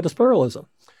societies and religious pluralism.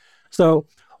 So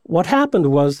what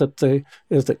happened was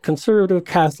that conservative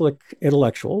Catholic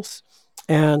intellectuals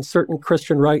and certain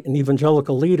Christian right and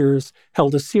evangelical leaders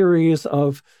held a series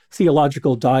of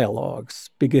theological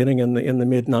dialogues beginning in the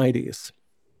mid-90s.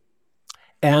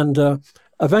 And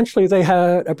eventually they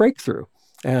had a breakthrough.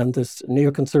 And this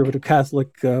neoconservative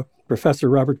Catholic professor,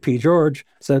 Robert P. George,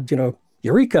 said,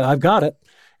 Eureka, I've got it,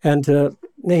 and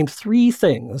named three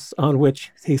things on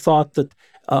which he thought that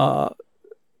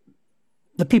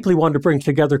the people he wanted to bring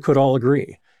together could all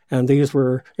agree. And these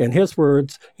were, in his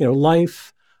words,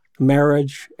 life,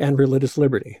 marriage, and religious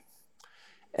liberty.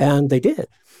 And they did.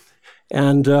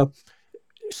 And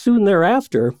soon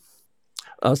thereafter,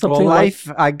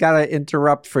 I got to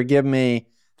interrupt, forgive me.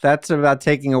 That's about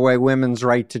taking away women's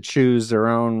right to choose their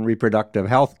own reproductive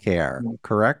health care,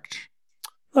 correct?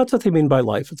 That's what they mean by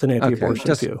life. It's an anti-abortion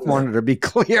just view. Wanted to be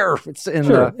clear. It's in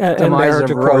the demise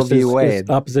of Roe v. Wade. Is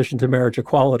opposition to marriage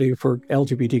equality for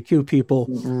LGBTQ people.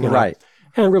 Right.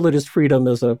 And religious freedom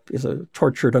is a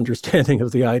tortured understanding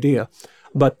of the idea.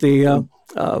 But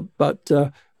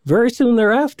very soon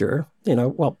thereafter,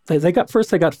 they got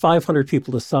 500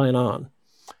 people to sign on.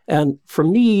 And for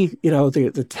me,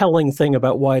 the telling thing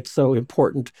about why it's so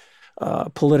important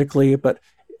politically, but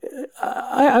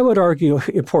I would argue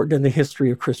important in the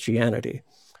history of Christianity,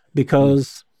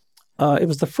 because it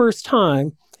was the first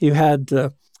time you had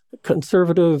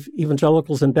conservative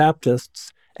evangelicals and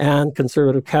Baptists and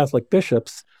conservative Catholic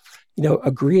bishops,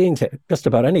 agreeing to just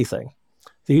about anything.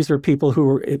 These are people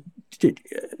who,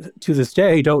 to this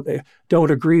day,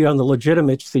 don't agree on the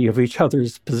legitimacy of each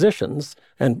other's positions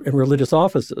and religious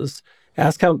offices.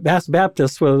 Ask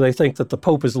Baptists whether they think that the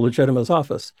Pope is a legitimate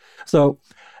office. So,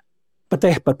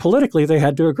 but politically they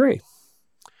had to agree.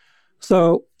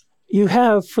 So you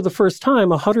have, for the first time,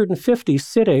 150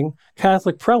 sitting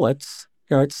Catholic prelates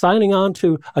signing on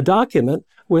to a document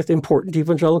with important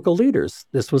evangelical leaders.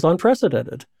 This was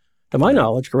unprecedented. To my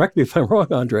knowledge, correct me if I'm wrong,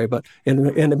 André, but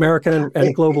in American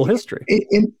and global history.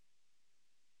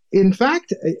 In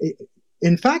fact,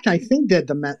 I think that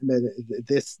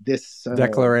this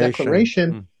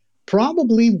declaration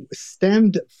probably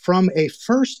stemmed from a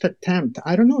first attempt.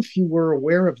 I don't know if you were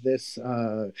aware of this.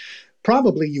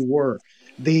 Probably you were.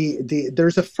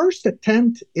 There's a first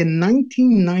attempt in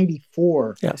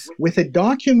 1994 Yes. with a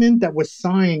document that was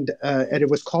signed, and it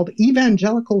was called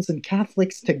Evangelicals and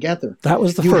Catholics Together. That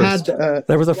was the first.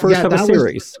 That was the first of a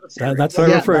series. That's what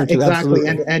I'm referring to. Exactly.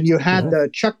 Absolutely. And you had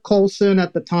Chuck Colson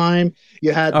at the time.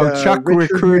 You had Chuck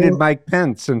Richard recruited Mike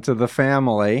Pence into the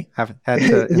family. Had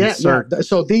to insert. Yeah.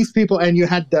 So these people, and you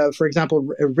had, for example,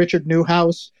 Richard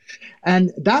Newhouse,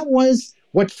 and that was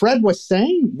what Fred was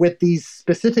saying with these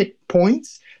specific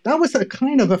points. That was a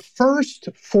kind of a first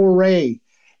foray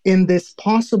in this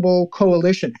possible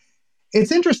coalition.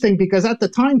 It's interesting because at the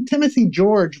time, Timothy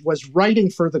George was writing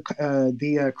for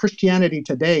the Christianity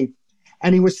Today,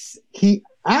 and he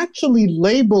actually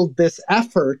labeled this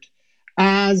effort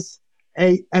as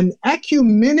an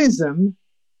ecumenism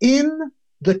in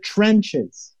the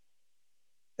trenches.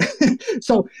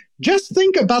 So just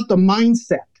think about the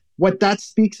mindset, what that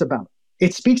speaks about.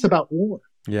 It speaks about war.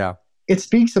 Yeah. It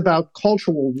speaks about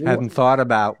cultural war. Hadn't thought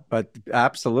about, but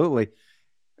absolutely.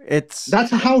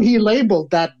 That's how he labeled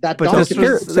that document. With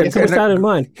that in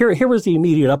mind, here was the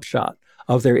immediate upshot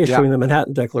of their issuing the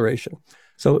Manhattan Declaration.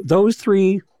 So those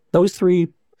three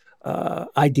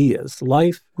ideas,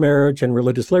 life, marriage, and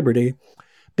religious liberty,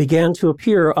 began to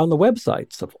appear on the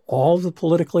websites of all the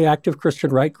politically active Christian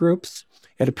right groups.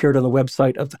 It appeared on the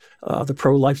website of the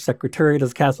pro-life Secretariat of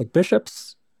the Catholic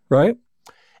Bishops, right?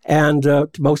 And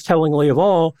most tellingly of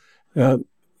all,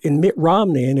 in Mitt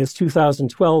Romney, in his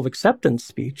 2012 acceptance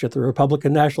speech at the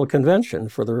Republican National Convention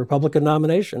for the Republican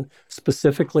nomination,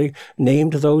 specifically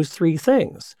named those three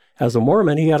things. As a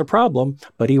Mormon, he had a problem,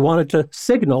 but he wanted to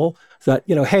signal that,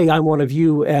 hey, I'm one of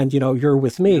you and, you're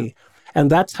with me. Yeah.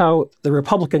 And that's how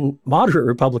the moderate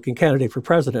Republican candidate for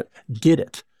president did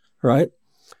it, right?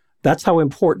 That's how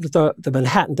important the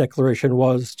Manhattan Declaration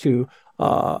was to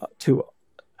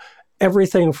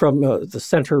everything from the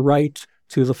center right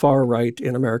to the far right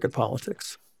in American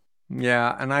politics.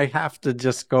 Yeah, and I have to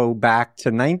just go back to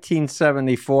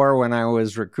 1974 when I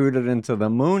was recruited into the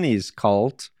Moonies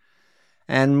cult.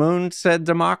 And Moon said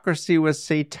democracy was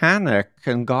satanic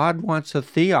and God wants a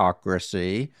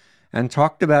theocracy, and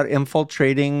talked about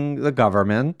infiltrating the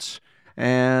government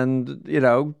and,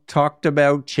 talked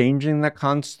about changing the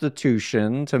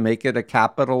Constitution to make it a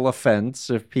capital offense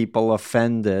if people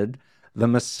offended the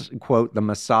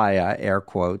Messiah, air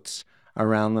quotes,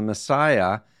 around the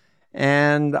Messiah.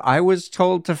 And I was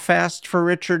told to fast for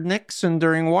Richard Nixon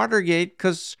during Watergate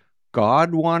because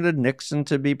God wanted Nixon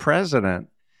to be president.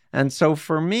 And so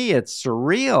for me, it's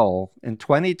surreal in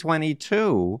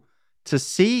 2022 to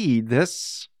see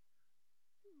this,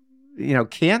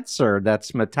 cancer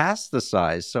that's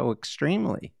metastasized so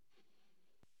extremely.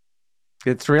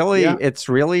 It's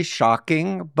really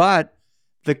shocking, but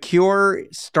the cure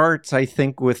starts, I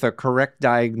think, with a correct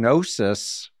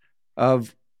diagnosis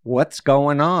of what's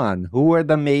going on. Who are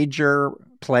the major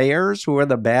players? Who are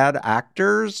the bad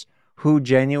actors who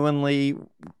genuinely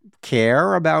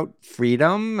care about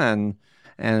freedom and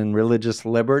religious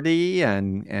liberty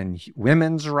and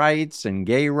women's rights and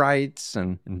gay rights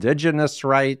and indigenous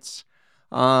rights,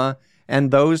 and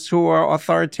those who are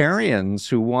authoritarians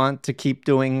who want to keep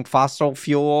doing fossil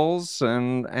fuels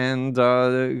and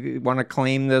want to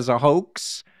claim there's a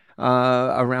hoax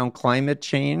around climate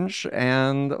change,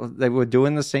 and they were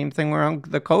doing the same thing around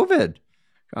the COVID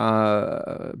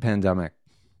pandemic.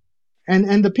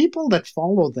 And the people that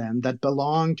follow them, that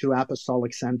belong to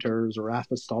apostolic centers or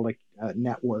apostolic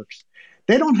networks,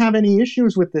 they don't have any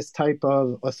issues with this type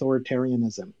of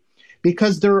authoritarianism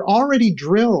because they're already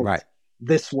drilled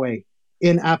this way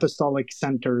in apostolic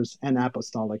centers and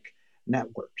apostolic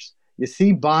networks. You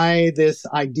see, by this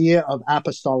idea of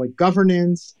apostolic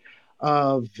governance,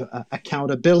 of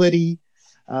accountability,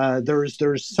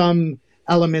 there's some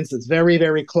elements that's very,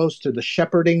 very close to the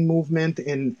shepherding movement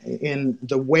in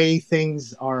the way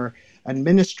things are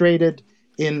administrated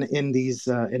in these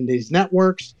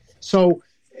networks. So,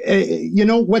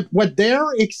 what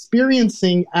they're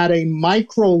experiencing at a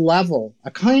micro level,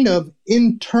 a kind of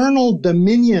internal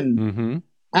dominion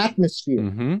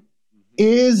atmosphere,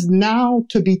 is now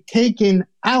to be taken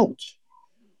out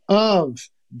of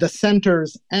the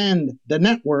centers and the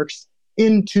networks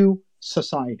into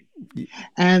society.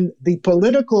 And the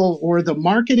political or the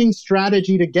marketing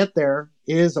strategy to get there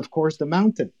is, of course, the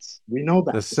mountains. We know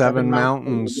that. The seven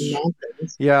mountains.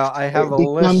 Yeah, I have a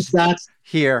list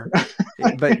here,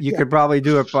 but you could probably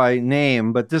do it by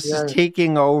name. But this is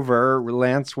taking over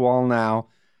Lance Wallnau.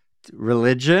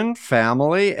 Religion,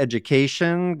 family,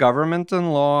 education, government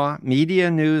and law, media,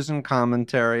 news and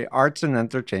commentary, arts and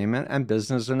entertainment, and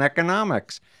business and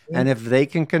economics. And if they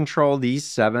can control these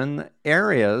 7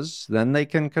 areas, then they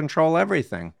can control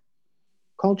everything.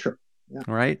 Culture.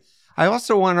 Right? I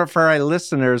also want to, for our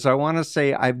listeners, I want to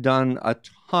say I've done a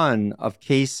ton of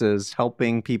cases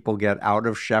helping people get out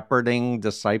of shepherding,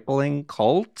 discipling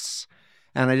cults.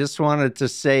 And I just wanted to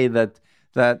say that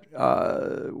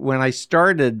when I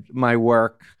started my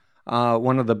work,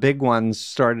 one of the big ones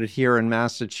started here in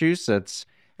Massachusetts.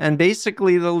 And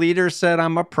basically the leader said,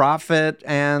 I'm a prophet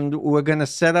and we're going to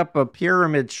set up a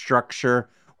pyramid structure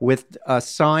with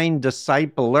assigned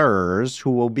disciplers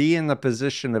who will be in the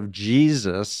position of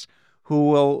Jesus, who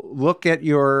will look at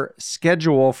your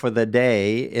schedule for the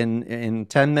day in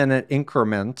 10-minute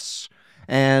increments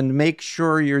and make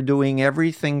sure you're doing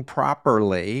everything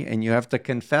properly. And you have to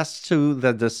confess to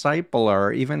the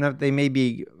discipler, even if they may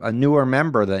be a newer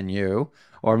member than you,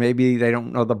 or maybe they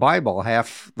don't know the Bible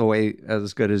half the way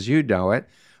as good as you know it.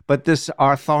 But this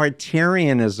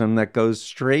authoritarianism that goes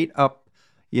straight up,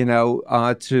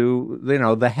 to,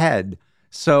 the head.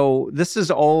 So this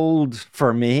is old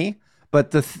for me.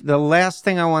 But the last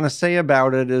thing I want to say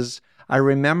about it is I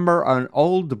remember an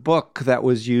old book that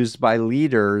was used by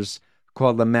leaders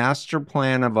called The Master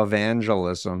Plan of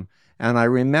Evangelism. And I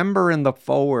remember in the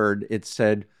foreword, it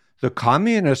said, the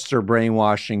communists are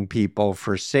brainwashing people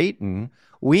for Satan.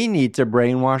 We need to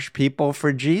brainwash people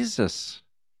for Jesus.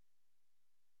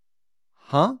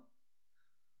 Huh?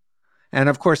 And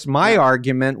of course, my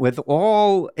argument with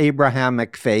all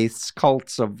Abrahamic faiths,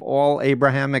 cults of all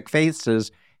Abrahamic faiths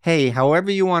is, hey,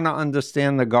 however you want to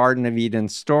understand the Garden of Eden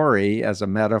story as a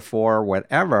metaphor,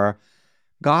 whatever,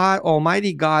 God,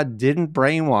 Almighty God didn't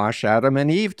brainwash Adam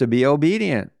and Eve to be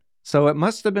obedient. So it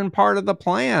must have been part of the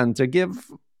plan to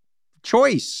give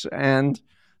choice and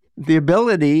the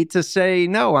ability to say,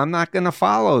 no, I'm not going to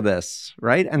follow this,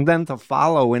 right? And then to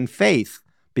follow in faith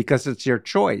because it's your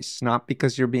choice, not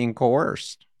because you're being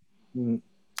coerced. The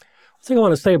thing I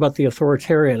want to say about the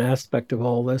authoritarian aspect of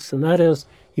all this, and that is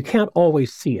you can't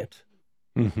always see it.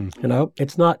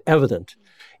 It's not evident.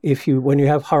 When you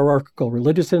have hierarchical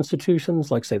religious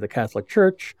institutions, like say the Catholic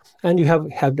Church, and you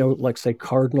have no, like say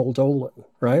Cardinal Dolan,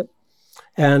 right?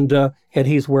 And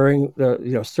he's wearing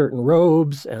certain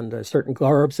robes and certain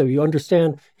garb, so you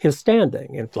understand his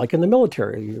standing. And like in the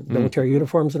military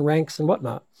uniforms and ranks and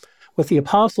whatnot. With the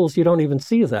apostles, you don't even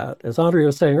see that. As André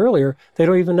was saying earlier, they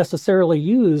don't even necessarily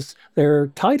use their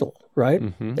title, right?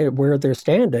 Where they're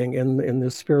standing in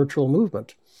this spiritual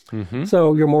movement.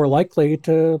 So you're more likely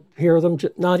to hear them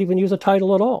not even use a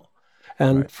title at all.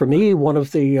 And for me, one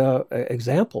of the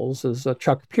examples is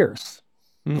Chuck Pierce.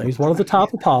 He's one of the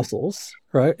top apostles,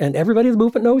 right? And everybody in the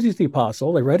movement knows he's the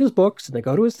apostle. They read his books and they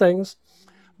go to his things.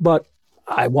 But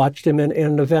I watched him in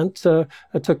an event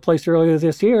that took place earlier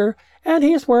this year, and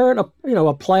he's wearing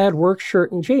a plaid work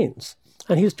shirt and jeans,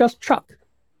 and he's just Chuck.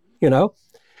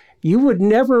 You would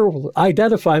never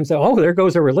identify him and say, "Oh, there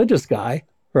goes a religious guy,"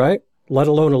 right? Let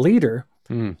alone a leader.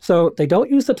 So they don't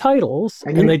use the titles,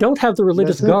 and they don't have the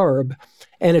religious garb,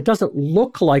 and it doesn't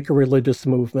look like a religious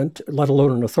movement, let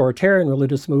alone an authoritarian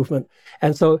religious movement.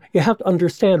 And so you have to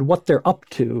understand what they're up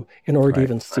to in order to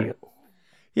even see it.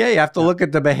 Yeah, you have to look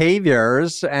at the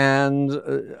behaviors and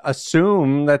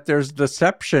assume that there's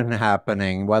deception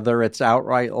happening, whether it's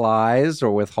outright lies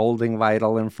or withholding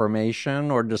vital information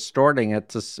or distorting it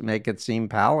to make it seem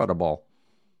palatable.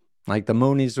 Like the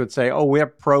Moonies would say, oh, we're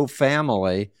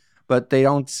pro-family, but they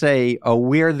don't say, oh,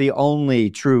 we're the only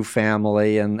true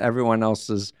family and everyone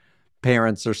else's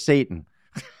parents are Satan.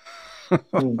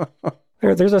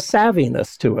 There's a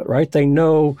savviness to it, right? They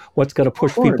know what's going to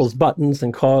push people's buttons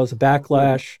and cause a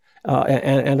backlash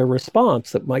and a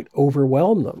response that might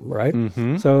overwhelm them, right?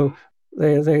 So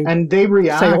they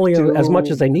react say only as much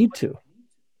as they need to.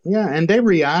 Yeah, and they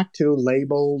react to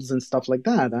labels and stuff like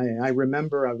that. I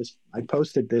remember I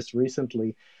posted this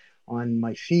recently on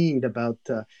my feed about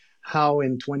how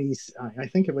in I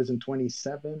think it was in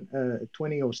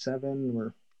 2007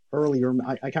 or earlier,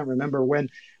 I can't remember when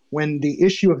the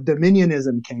issue of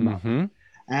dominionism came up,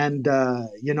 and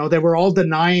they were all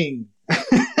denying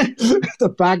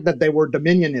the fact that they were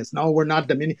dominionists. No, we're not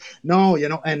dominion. No,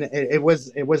 and it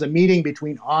was a meeting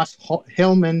between Os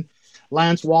Hillman,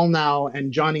 Lance Wallnau,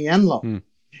 and Johnny Enlow,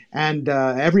 and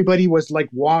everybody was like,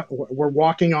 we're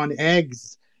walking on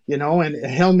eggs, and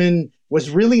Hillman was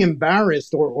really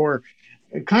embarrassed or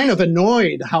kind of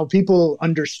annoyed how people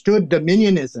understood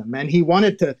dominionism, and he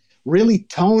wanted to really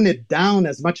tone it down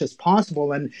as much as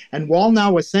possible. And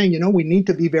Wallnau was saying, we need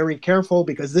to be very careful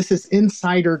because this is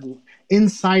insider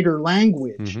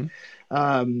language.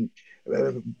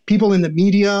 People in the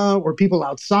media or people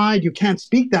outside, you can't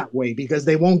speak that way because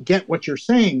they won't get what you're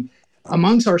saying.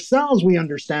 amongst ourselves, we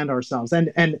understand ourselves.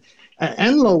 And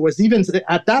Enloe was even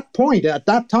at that point, at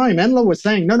that time, Enloe was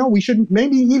saying, no, we should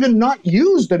maybe even not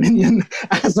use dominion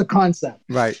as a concept.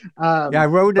 Right. I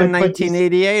wrote in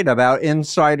 1988 about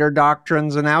insider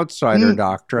doctrines and outsider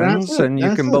doctrines, and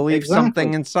you can believe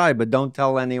something inside, but don't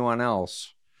tell anyone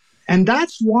else. And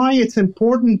that's why it's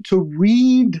important to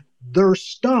read their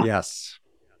stuff. Yes.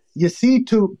 You see,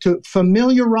 to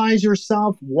familiarize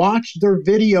yourself, watch their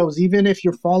videos, even if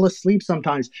you fall asleep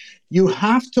sometimes. You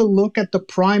have to look at the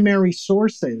primary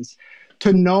sources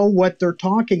to know what they're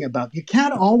talking about. You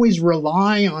can't always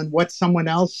rely on what someone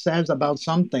else says about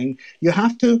something. You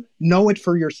have to know it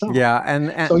for yourself. Yeah,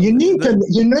 and so you need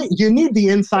the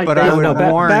inside. But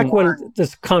back when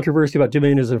this controversy about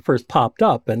dominionism first popped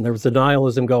up, and there was a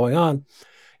nihilism going on,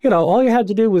 all you had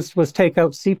to do was take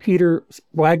out C. Peter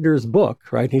Wagner's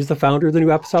book, right? He's the founder of the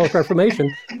New Apostolic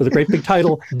Reformation with a great big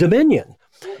title, Dominion.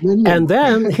 And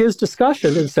then his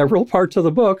discussion in several parts of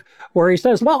the book where he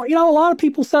says, well, a lot of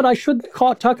people said I shouldn't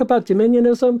talk about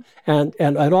dominionism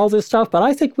and all this stuff, but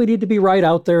I think we need to be right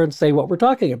out there and say what we're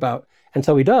talking about. And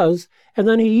so he does. And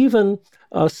then he even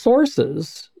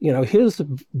sources, his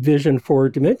vision for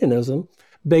dominionism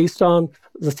based on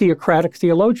the theocratic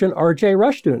theologian R.J.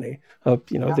 Rushdoony,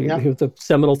 the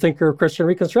seminal thinker of Christian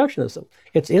Reconstructionism.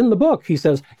 It's in the book. He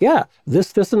says,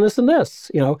 this, and this, and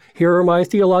this. Here are my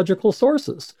theological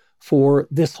sources for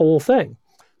this whole thing.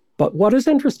 But what is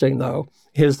interesting, though,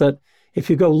 is that if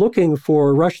you go looking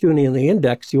for Rushdoony in the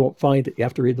index, you won't find it. You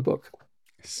have to read the book.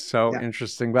 So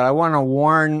interesting. But I want to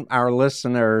warn our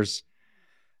listeners,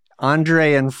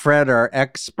 André and Fred are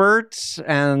experts,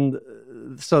 and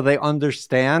so they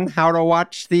understand how to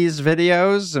watch these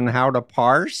videos and how to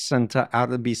parse and how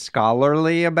to be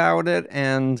scholarly about it.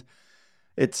 And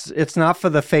it's not for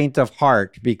the faint of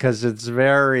heart, because it's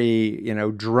very,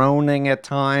 droning at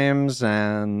times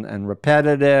and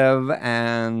repetitive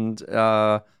and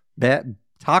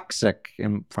toxic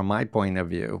from my point of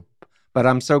view. But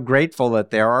I'm so grateful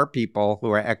that there are people who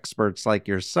are experts like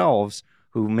yourselves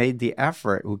who made the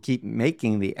effort, who keep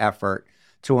making the effort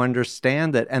to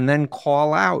understand it and then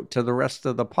call out to the rest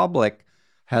of the public,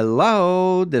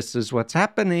 hello, this is what's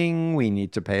happening. We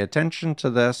need to pay attention to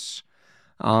this.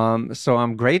 So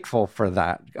I'm grateful for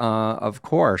that, of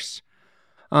course.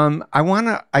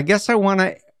 I guess I want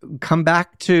to come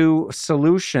back to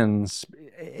solutions.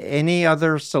 Any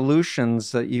other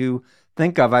solutions that you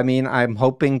think of? I mean, I'm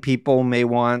hoping people may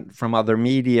want, from other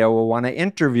media, will want to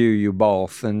interview you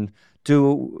both and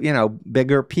do,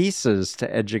 bigger pieces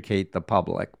to educate the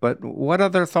public. But what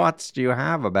other thoughts do you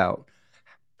have about?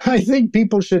 I think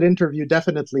people should interview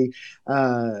definitely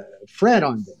Fred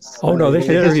on this. Oh, no, they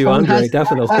should interview André,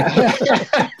 definitely.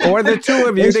 Or the two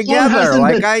of you together,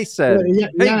 like I said.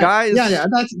 Hey, guys. Yeah,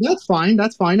 that's fine.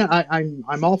 That's fine.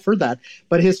 I'm all for that.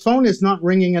 But his phone is not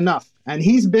ringing enough. And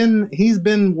he's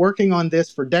been working on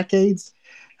this for decades.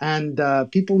 And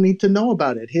people need to know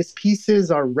about it. His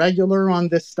pieces are regular on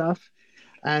this stuff.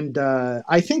 And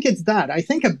I think it's that. I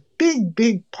think a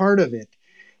big part of it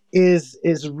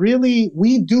is really,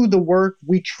 we do the work.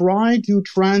 We try to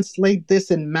translate this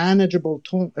in manageable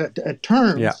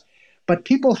terms, but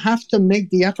people have to make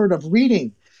the effort of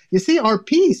reading. You see, our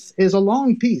piece is a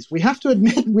long piece. We have to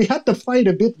admit, we had to fight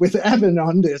a bit with Evan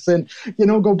on this and,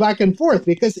 go back and forth,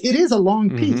 because it is a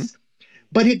long piece,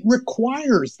 but it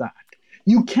requires that.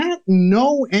 You can't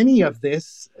know any of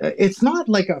this. It's not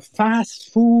like a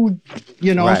fast food,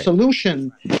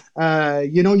 solution.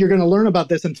 You're going to learn about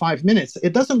this in 5 minutes.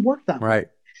 It doesn't work that way. Right.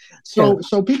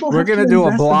 So people. We're going to do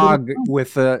a blog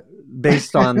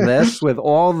based on this, with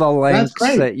all the links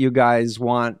that you guys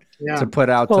want to put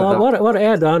out. Well, I want to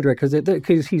add to André,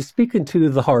 because he's speaking to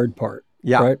the hard part.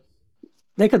 Yeah. Right.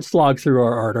 They could slog through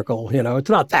our article. It's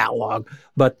not that long,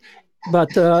 but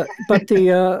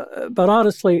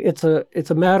honestly, it's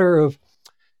a matter of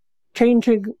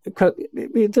changing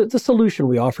the solution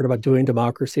we offered about doing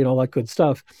democracy and all that good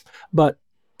stuff. But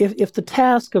if the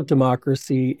task of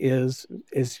democracy is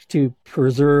to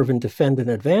preserve and defend and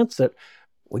advance it,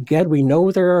 again, we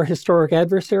know there are historic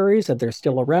adversaries and they're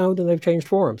still around and they've changed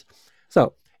forms.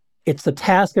 So it's the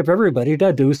task of everybody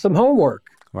to do some homework.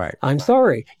 Right. I'm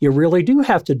sorry, you really do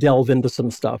have to delve into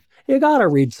some stuff. You got to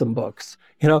read some books.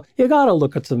 You got to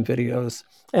look at some videos,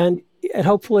 and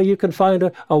hopefully you can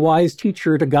find a wise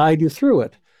teacher to guide you through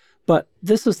it. But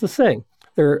this is the thing.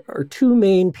 There are two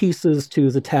main pieces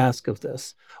to the task of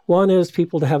this. One is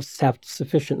people to have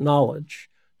sufficient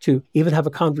knowledge to even have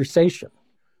a conversation,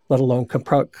 let alone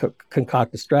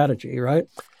concoct a strategy, right?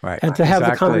 Right. And to have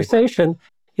the conversation,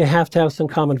 you have to have some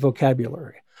common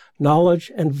vocabulary.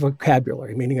 knowledge and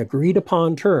vocabulary, meaning agreed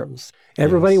upon terms.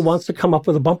 Everybody wants to come up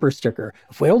with a bumper sticker.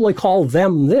 If we only call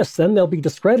them this, then they'll be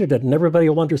discredited and everybody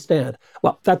will understand.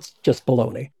 Well, that's just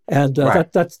baloney. And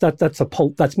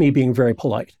that's me being very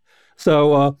polite.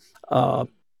 So,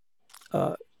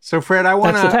 so Fred, I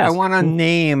want to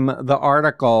name the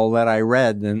article that I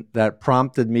read and that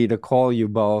prompted me to call you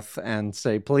both and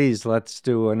say, please, let's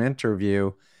do an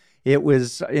interview. It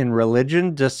was in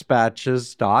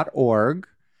religiondispatches.org.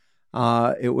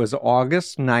 It was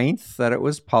August 9th that it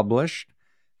was published,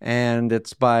 and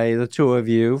it's by the two of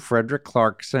you, Frederick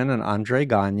Clarkson and André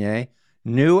Gagné.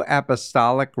 New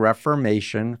Apostolic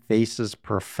Reformation faces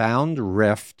profound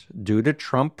rift due to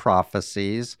Trump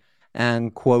prophecies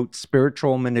and, quote,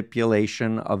 spiritual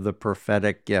manipulation of the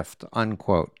prophetic gift,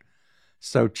 unquote.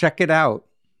 So check it out,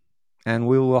 and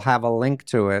we will have a link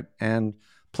to it. And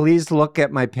please look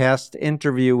at my past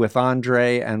interview with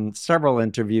André and several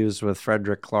interviews with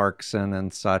Frederick Clarkson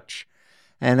and such.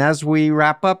 And as we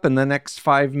wrap up in the next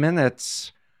 5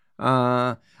 minutes,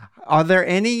 are there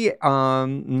any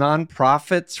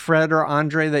nonprofits, Fred or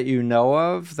André, that you know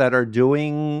of that are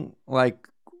doing like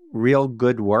real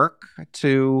good work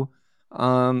to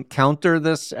counter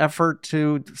this effort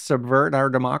to subvert our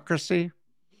democracy?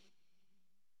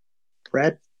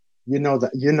 Fred? Well,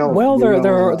 there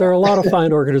are a lot of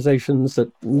fine organizations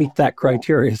that meet that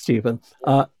criteria, Stephen.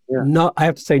 I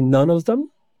have to say none of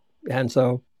them. And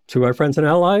so to our friends and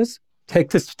allies, take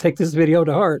this video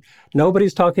to heart.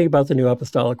 Nobody's talking about the New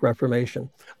Apostolic Reformation,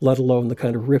 let alone the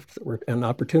kind of rift and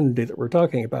opportunity that we're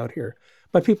talking about here.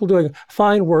 But people doing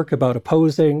fine work about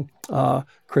opposing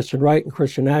Christian right and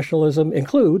Christian nationalism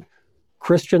include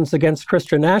Christians Against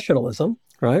Christian Nationalism,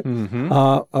 right? Mm-hmm.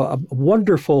 A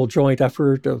wonderful joint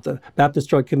effort of the Baptist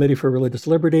Joint Committee for Religious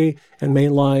Liberty and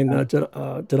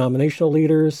mainline denominational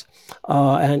leaders,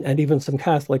 and even some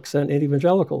Catholics and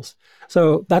evangelicals.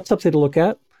 So that's something to look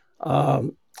at.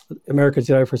 Americans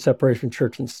United for Separation of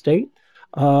Church and State,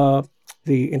 the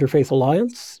Interfaith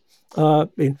Alliance.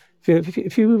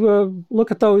 If you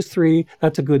look at those three,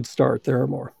 that's a good start. There are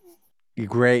more.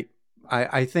 Great.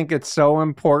 I think it's so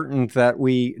important that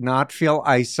we not feel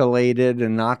isolated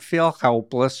and not feel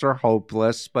helpless or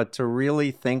hopeless, but to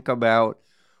really think about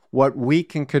what we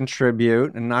can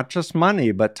contribute, and not just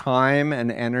money, but time and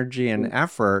energy and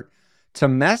effort to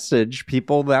message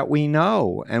people that we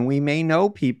know. And we may know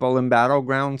people in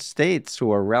battleground states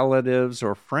who are relatives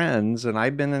or friends. And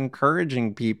I've been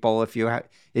encouraging people, if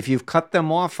you've cut them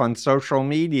off on social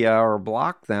media or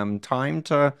blocked them, time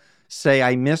to say,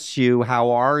 I miss you,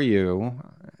 how are you?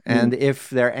 And if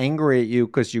they're angry at you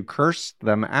because you cursed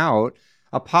them out,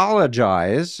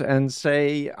 apologize and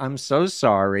say, I'm so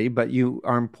sorry, but you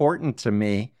are important to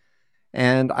me.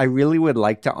 And I really would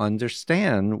like to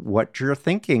understand what your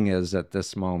thinking is at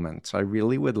this moment. I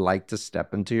really would like to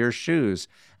step into your shoes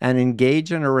and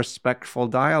engage in a respectful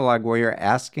dialogue where you're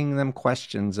asking them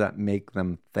questions that make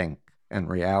them think and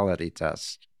reality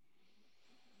test.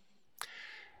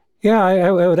 Yeah, I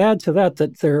would add to that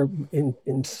there,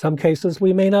 in some cases,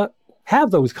 we may not have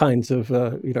those kinds of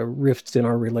rifts in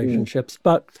our relationships.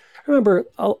 But remember,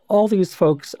 all these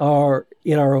folks are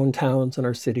in our own towns and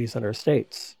our cities and our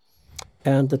states.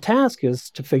 And the task is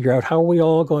to figure out how are we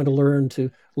all going to learn to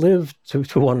live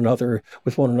to one another,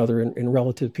 with one another in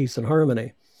relative peace and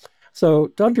harmony. So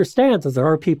to understand that there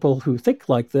are people who think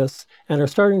like this and are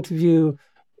starting to view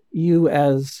you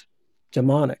as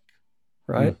demonic,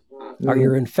 right? Or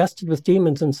you're infested with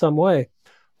demons in some way.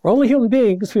 We're only human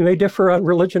beings. We may differ on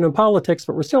religion and politics,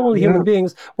 but we're still only human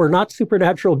beings. We're not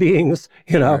supernatural beings,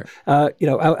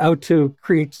 out to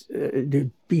create,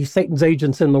 be Satan's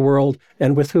agents in the world,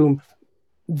 and with whom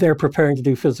they're preparing to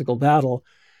do physical battle.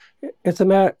 It's a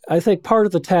matter. I think part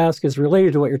of the task is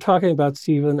related to what you're talking about,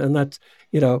 Stephen, and that's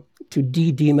to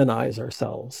de-demonize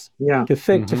ourselves. To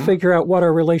figure out what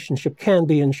our relationship can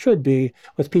be and should be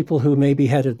with people who may be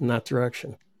headed in that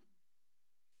direction.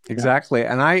 Exactly.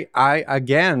 And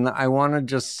I want to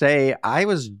just say, I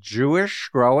was Jewish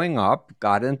growing up,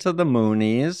 got into the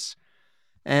Moonies,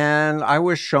 and I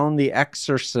was shown the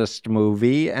Exorcist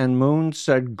movie, and Moon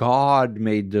said God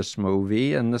made this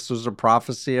movie, and this was a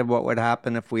prophecy of what would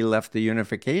happen if we left the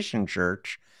Unification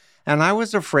Church. And I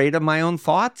was afraid of my own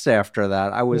thoughts after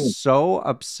that. I was so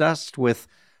obsessed with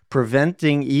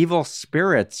preventing evil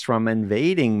spirits from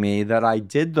invading me that I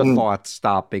did the thought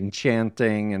stopping,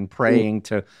 chanting and praying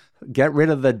to get rid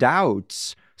of the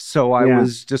doubts. So I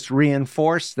was just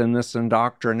reinforced in this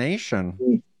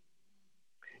indoctrination.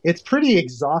 It's pretty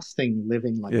exhausting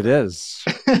living like that. It is.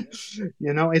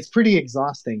 It's pretty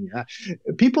exhausting.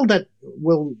 People that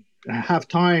will have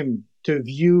time to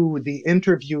view the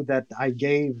interview that I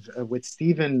gave with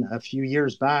Stephen a few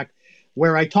years back,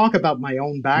 where I talk about my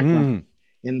own background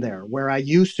in there, where I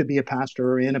used to be a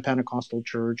pastor in a Pentecostal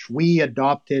church. We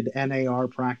adopted NAR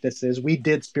practices. We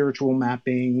did spiritual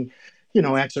mapping,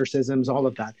 exorcisms, all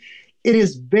of that. It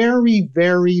is very,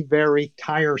 very, very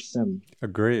tiresome.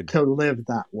 Agreed. To live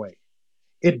that way.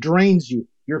 It drains you.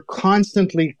 You're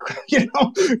constantly,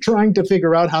 trying to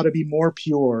figure out how to be more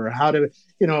pure, how to,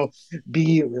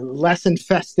 be less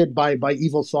infested by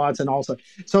evil thoughts and also.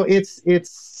 So it's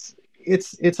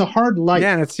a hard life.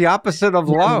 Yeah, and it's the opposite of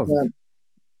love.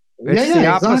 It's the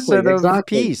opposite of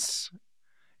peace.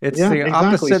 It's the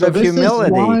opposite of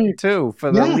humility, too,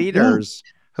 for the leaders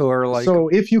who are like... So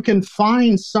if you can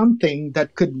find something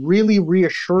that could really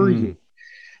reassure you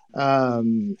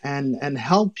and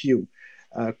help you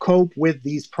cope with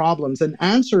these problems and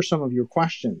answer some of your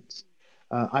questions,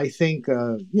 I think,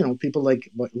 people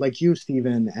like you,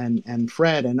 Stephen, and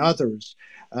Fred and others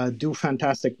do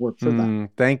fantastic work for that.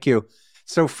 Thank you.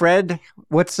 So, Fred,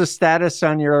 what's the status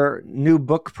on your new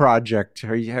book project?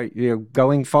 Are you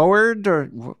going forward, or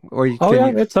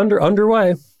it's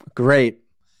underway. Great.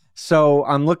 So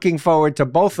I'm looking forward to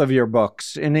both of your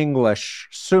books in English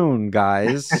soon,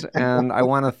 guys. And I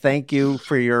want to thank you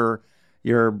for your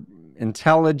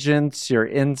intelligence, your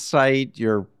insight,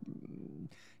 your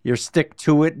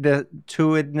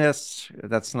stick-to-itness.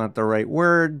 That's not the right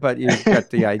word, but you got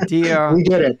the idea. We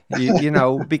get it.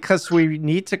 Because we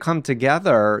need to come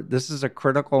together. This is a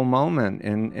critical moment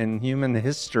in human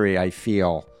history, I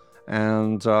feel.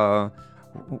 And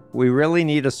we really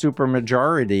need a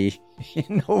supermajority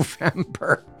in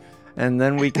November. And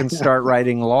then we can start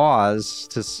writing laws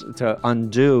to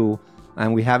undo.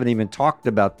 And we haven't even talked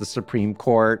about the Supreme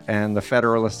Court and the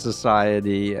Federalist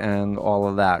Society and all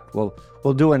of that.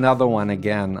 We'll do another one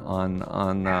again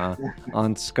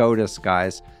on SCOTUS,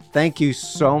 guys. Thank you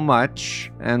so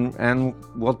much, and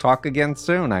we'll talk again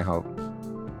soon, I hope.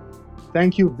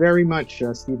 Thank you very much,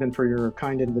 Stephen, for your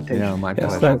kind invitation. Yeah, my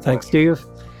pleasure. Thanks, Steve.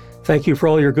 Thank you for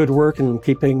all your good work and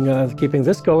keeping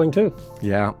this going too.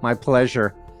 Yeah, my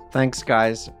pleasure. Thanks,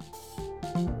 guys.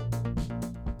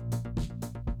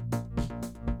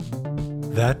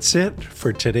 That's it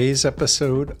for today's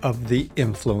episode of The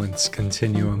Influence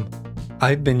Continuum.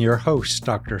 I've been your host,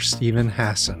 Dr. Stephen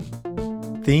Hassan.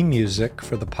 Theme music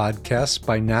for the podcast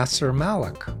by Nasser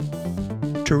Malik.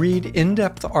 To read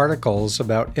in-depth articles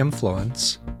about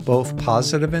influence, both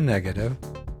positive and negative,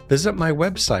 visit my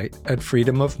website at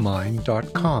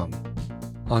freedomofmind.com.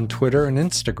 On Twitter and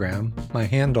Instagram, my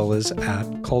handle is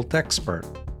 @cultexpert.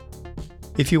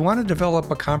 If you want to develop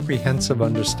a comprehensive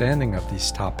understanding of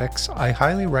these topics, I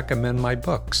highly recommend my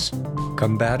books,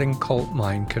 Combating Cult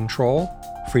Mind Control,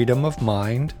 Freedom of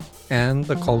Mind, and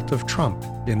The Cult of Trump,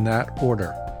 in that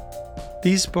order.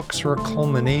 These books are a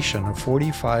culmination of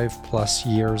 45-plus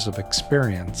years of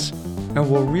experience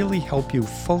and will really help you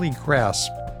fully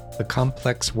grasp the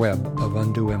complex web of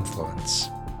undue influence.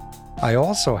 I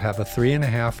also have a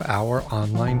 3.5-hour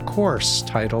online course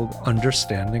titled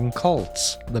Understanding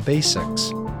Cults, the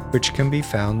Basics, which can be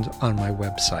found on my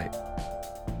website.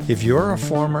 If you're a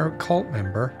former cult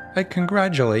member, I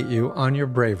congratulate you on your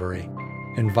bravery,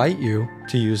 invite you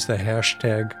to use the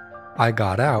hashtag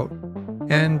 #IGotOut,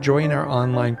 and join our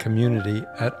online community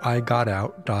at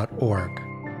igotout.org.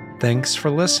 Thanks for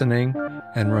listening,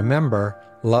 and remember,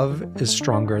 love is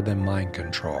stronger than mind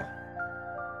control.